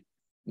pretty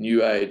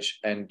new age,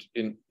 and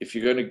if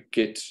you're going to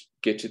get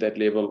to that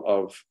level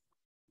of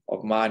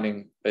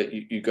mining,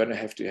 you're going to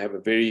have a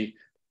very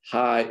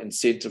high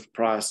incentive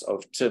price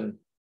of tin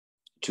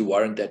to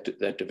warrant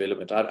that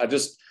development. I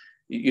just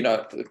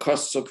the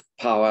costs of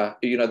power,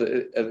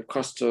 the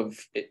cost of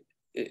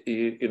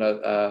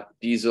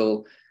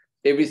diesel,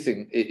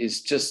 everything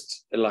is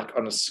just like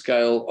on a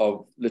scale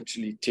of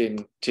literally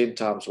 10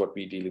 times what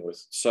we're dealing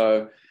with.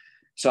 So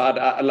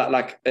I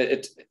like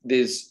it.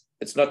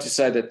 It's not to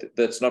say that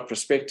that's not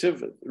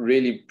prospective.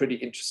 Really pretty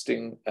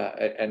interesting,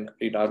 and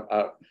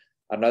I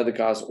know the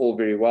guys all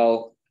very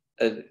well.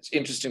 It's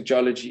interesting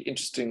geology,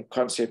 interesting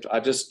concept. I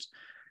just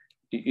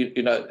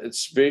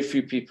it's very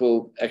few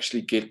people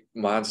actually get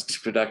mines into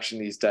production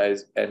these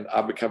days, and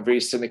I've become very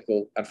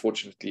cynical,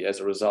 unfortunately, as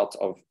a result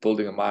of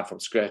building a mine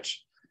from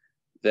scratch.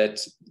 That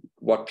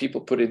what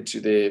people put into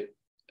their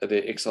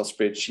Excel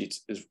spreadsheets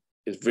is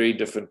very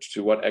different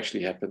to what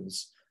actually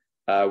happens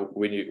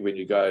when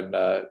you go and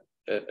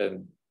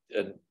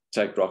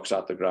take rocks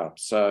out the ground.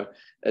 So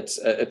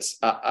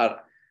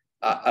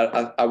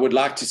I would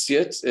like to see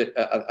it.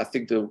 I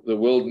think the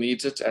world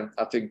needs it, and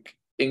I think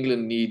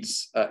England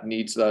needs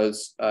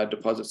those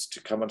deposits to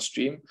come on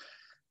stream.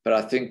 But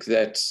I think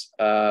that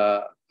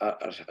I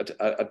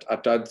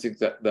don't think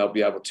that they'll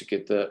be able to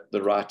get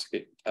the right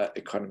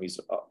economies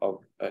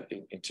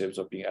in terms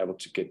of being able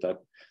to get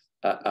that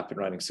up and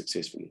running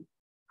successfully.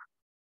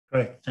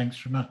 Great, thanks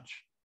very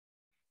much.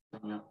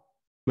 Yeah.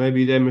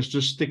 Maybe they must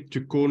just stick to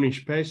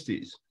Cornish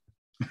pasties.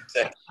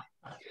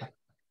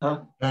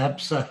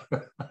 Perhaps so.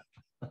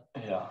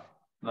 Yeah.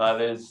 No,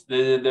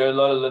 there are a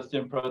lot of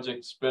lithium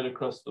projects spread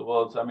across the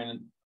world. I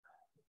mean,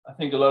 I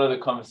think a lot of the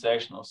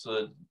conversation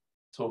also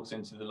talks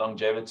into the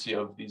longevity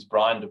of these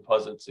brine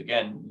deposits.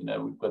 Again,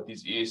 we've got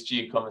these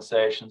ESG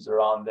conversations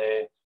around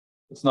there.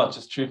 It's not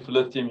just true for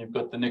lithium. You've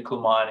got the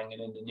nickel mining in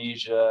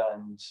Indonesia,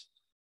 and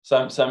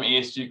some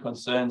ESG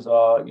concerns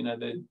are,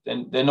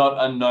 they're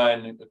not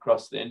unknown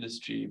across the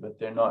industry, but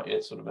they're not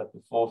yet sort of at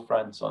the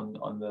forefront on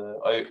the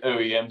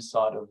OEM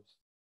side of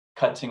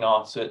cutting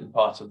out certain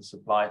parts of the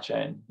supply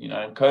chain.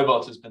 And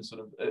cobalt has been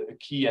sort of a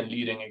key and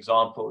leading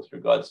example with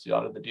regards to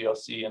out of the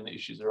DRC and the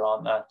issues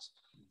around that.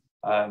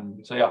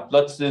 So yeah,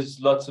 there's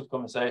lots of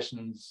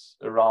conversations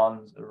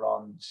around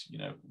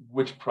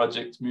which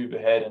projects move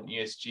ahead in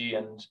ESG,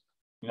 and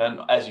you know,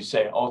 and as you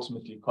say,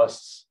 ultimately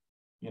costs,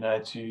 you know,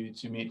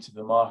 to meet to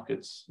the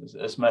markets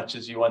as much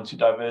as you want to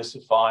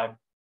diversify.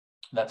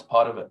 That's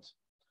part of it.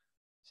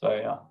 So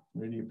yeah,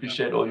 really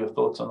appreciate all your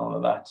thoughts on all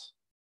of that.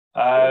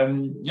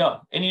 Yeah,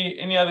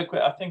 any other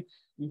questions? I think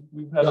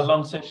we've had a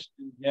long session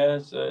here.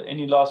 So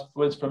any last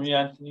words from you,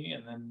 Anthony?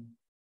 And then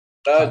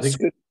it's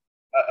good.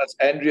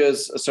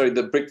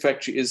 The brick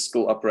factory is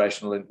still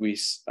operational in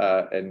Greece,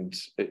 and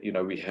you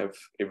know, we have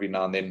every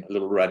now and then a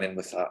little run in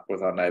with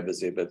our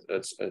neighbours there, but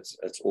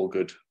it's all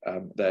good.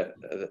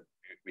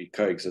 We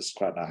coexist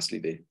quite nicely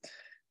there.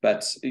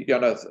 But you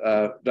know,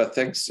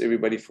 thanks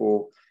everybody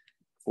for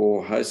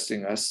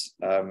hosting us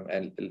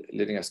and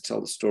letting us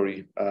tell the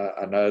story.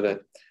 I know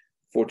that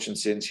Fortune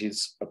sends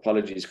his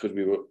apologies because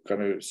we were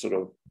going to sort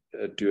of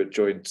do a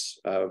joint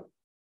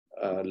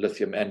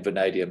lithium and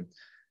vanadium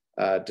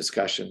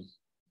discussion.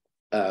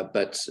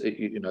 But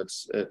you know,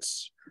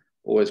 it's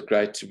always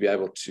great to be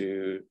able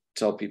to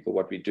tell people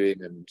what we're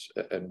doing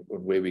and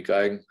where we're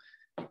going.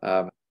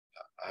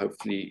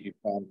 Hopefully you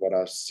found what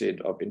I said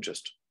of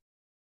interest.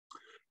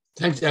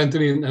 Thanks,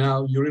 Anthony.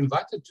 Now you're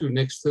invited to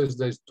next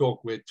Thursday's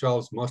talk where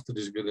Charles Mostert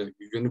is you're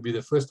going to be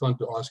the first one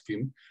to ask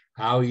him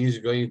how he's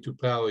going to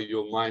power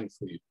your mind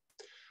for you.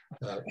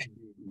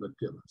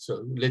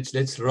 So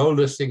let's roll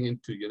this thing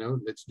into, you know,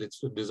 let's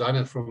design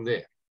it from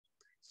there.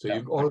 So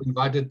you're all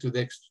invited to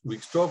next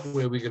week's talk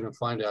where we're going to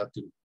find out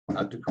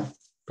how to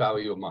power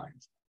your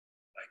mind.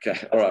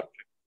 Okay, all right.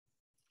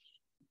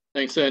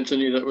 Thanks,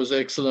 Anthony. That was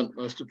excellent.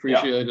 Most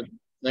appreciated.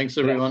 Thanks,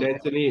 everyone.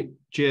 Thanks, Anthony.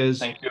 Cheers.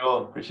 thank you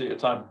all. Appreciate your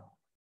time.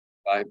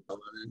 Bye.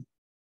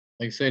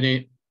 Thanks,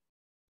 Anthony.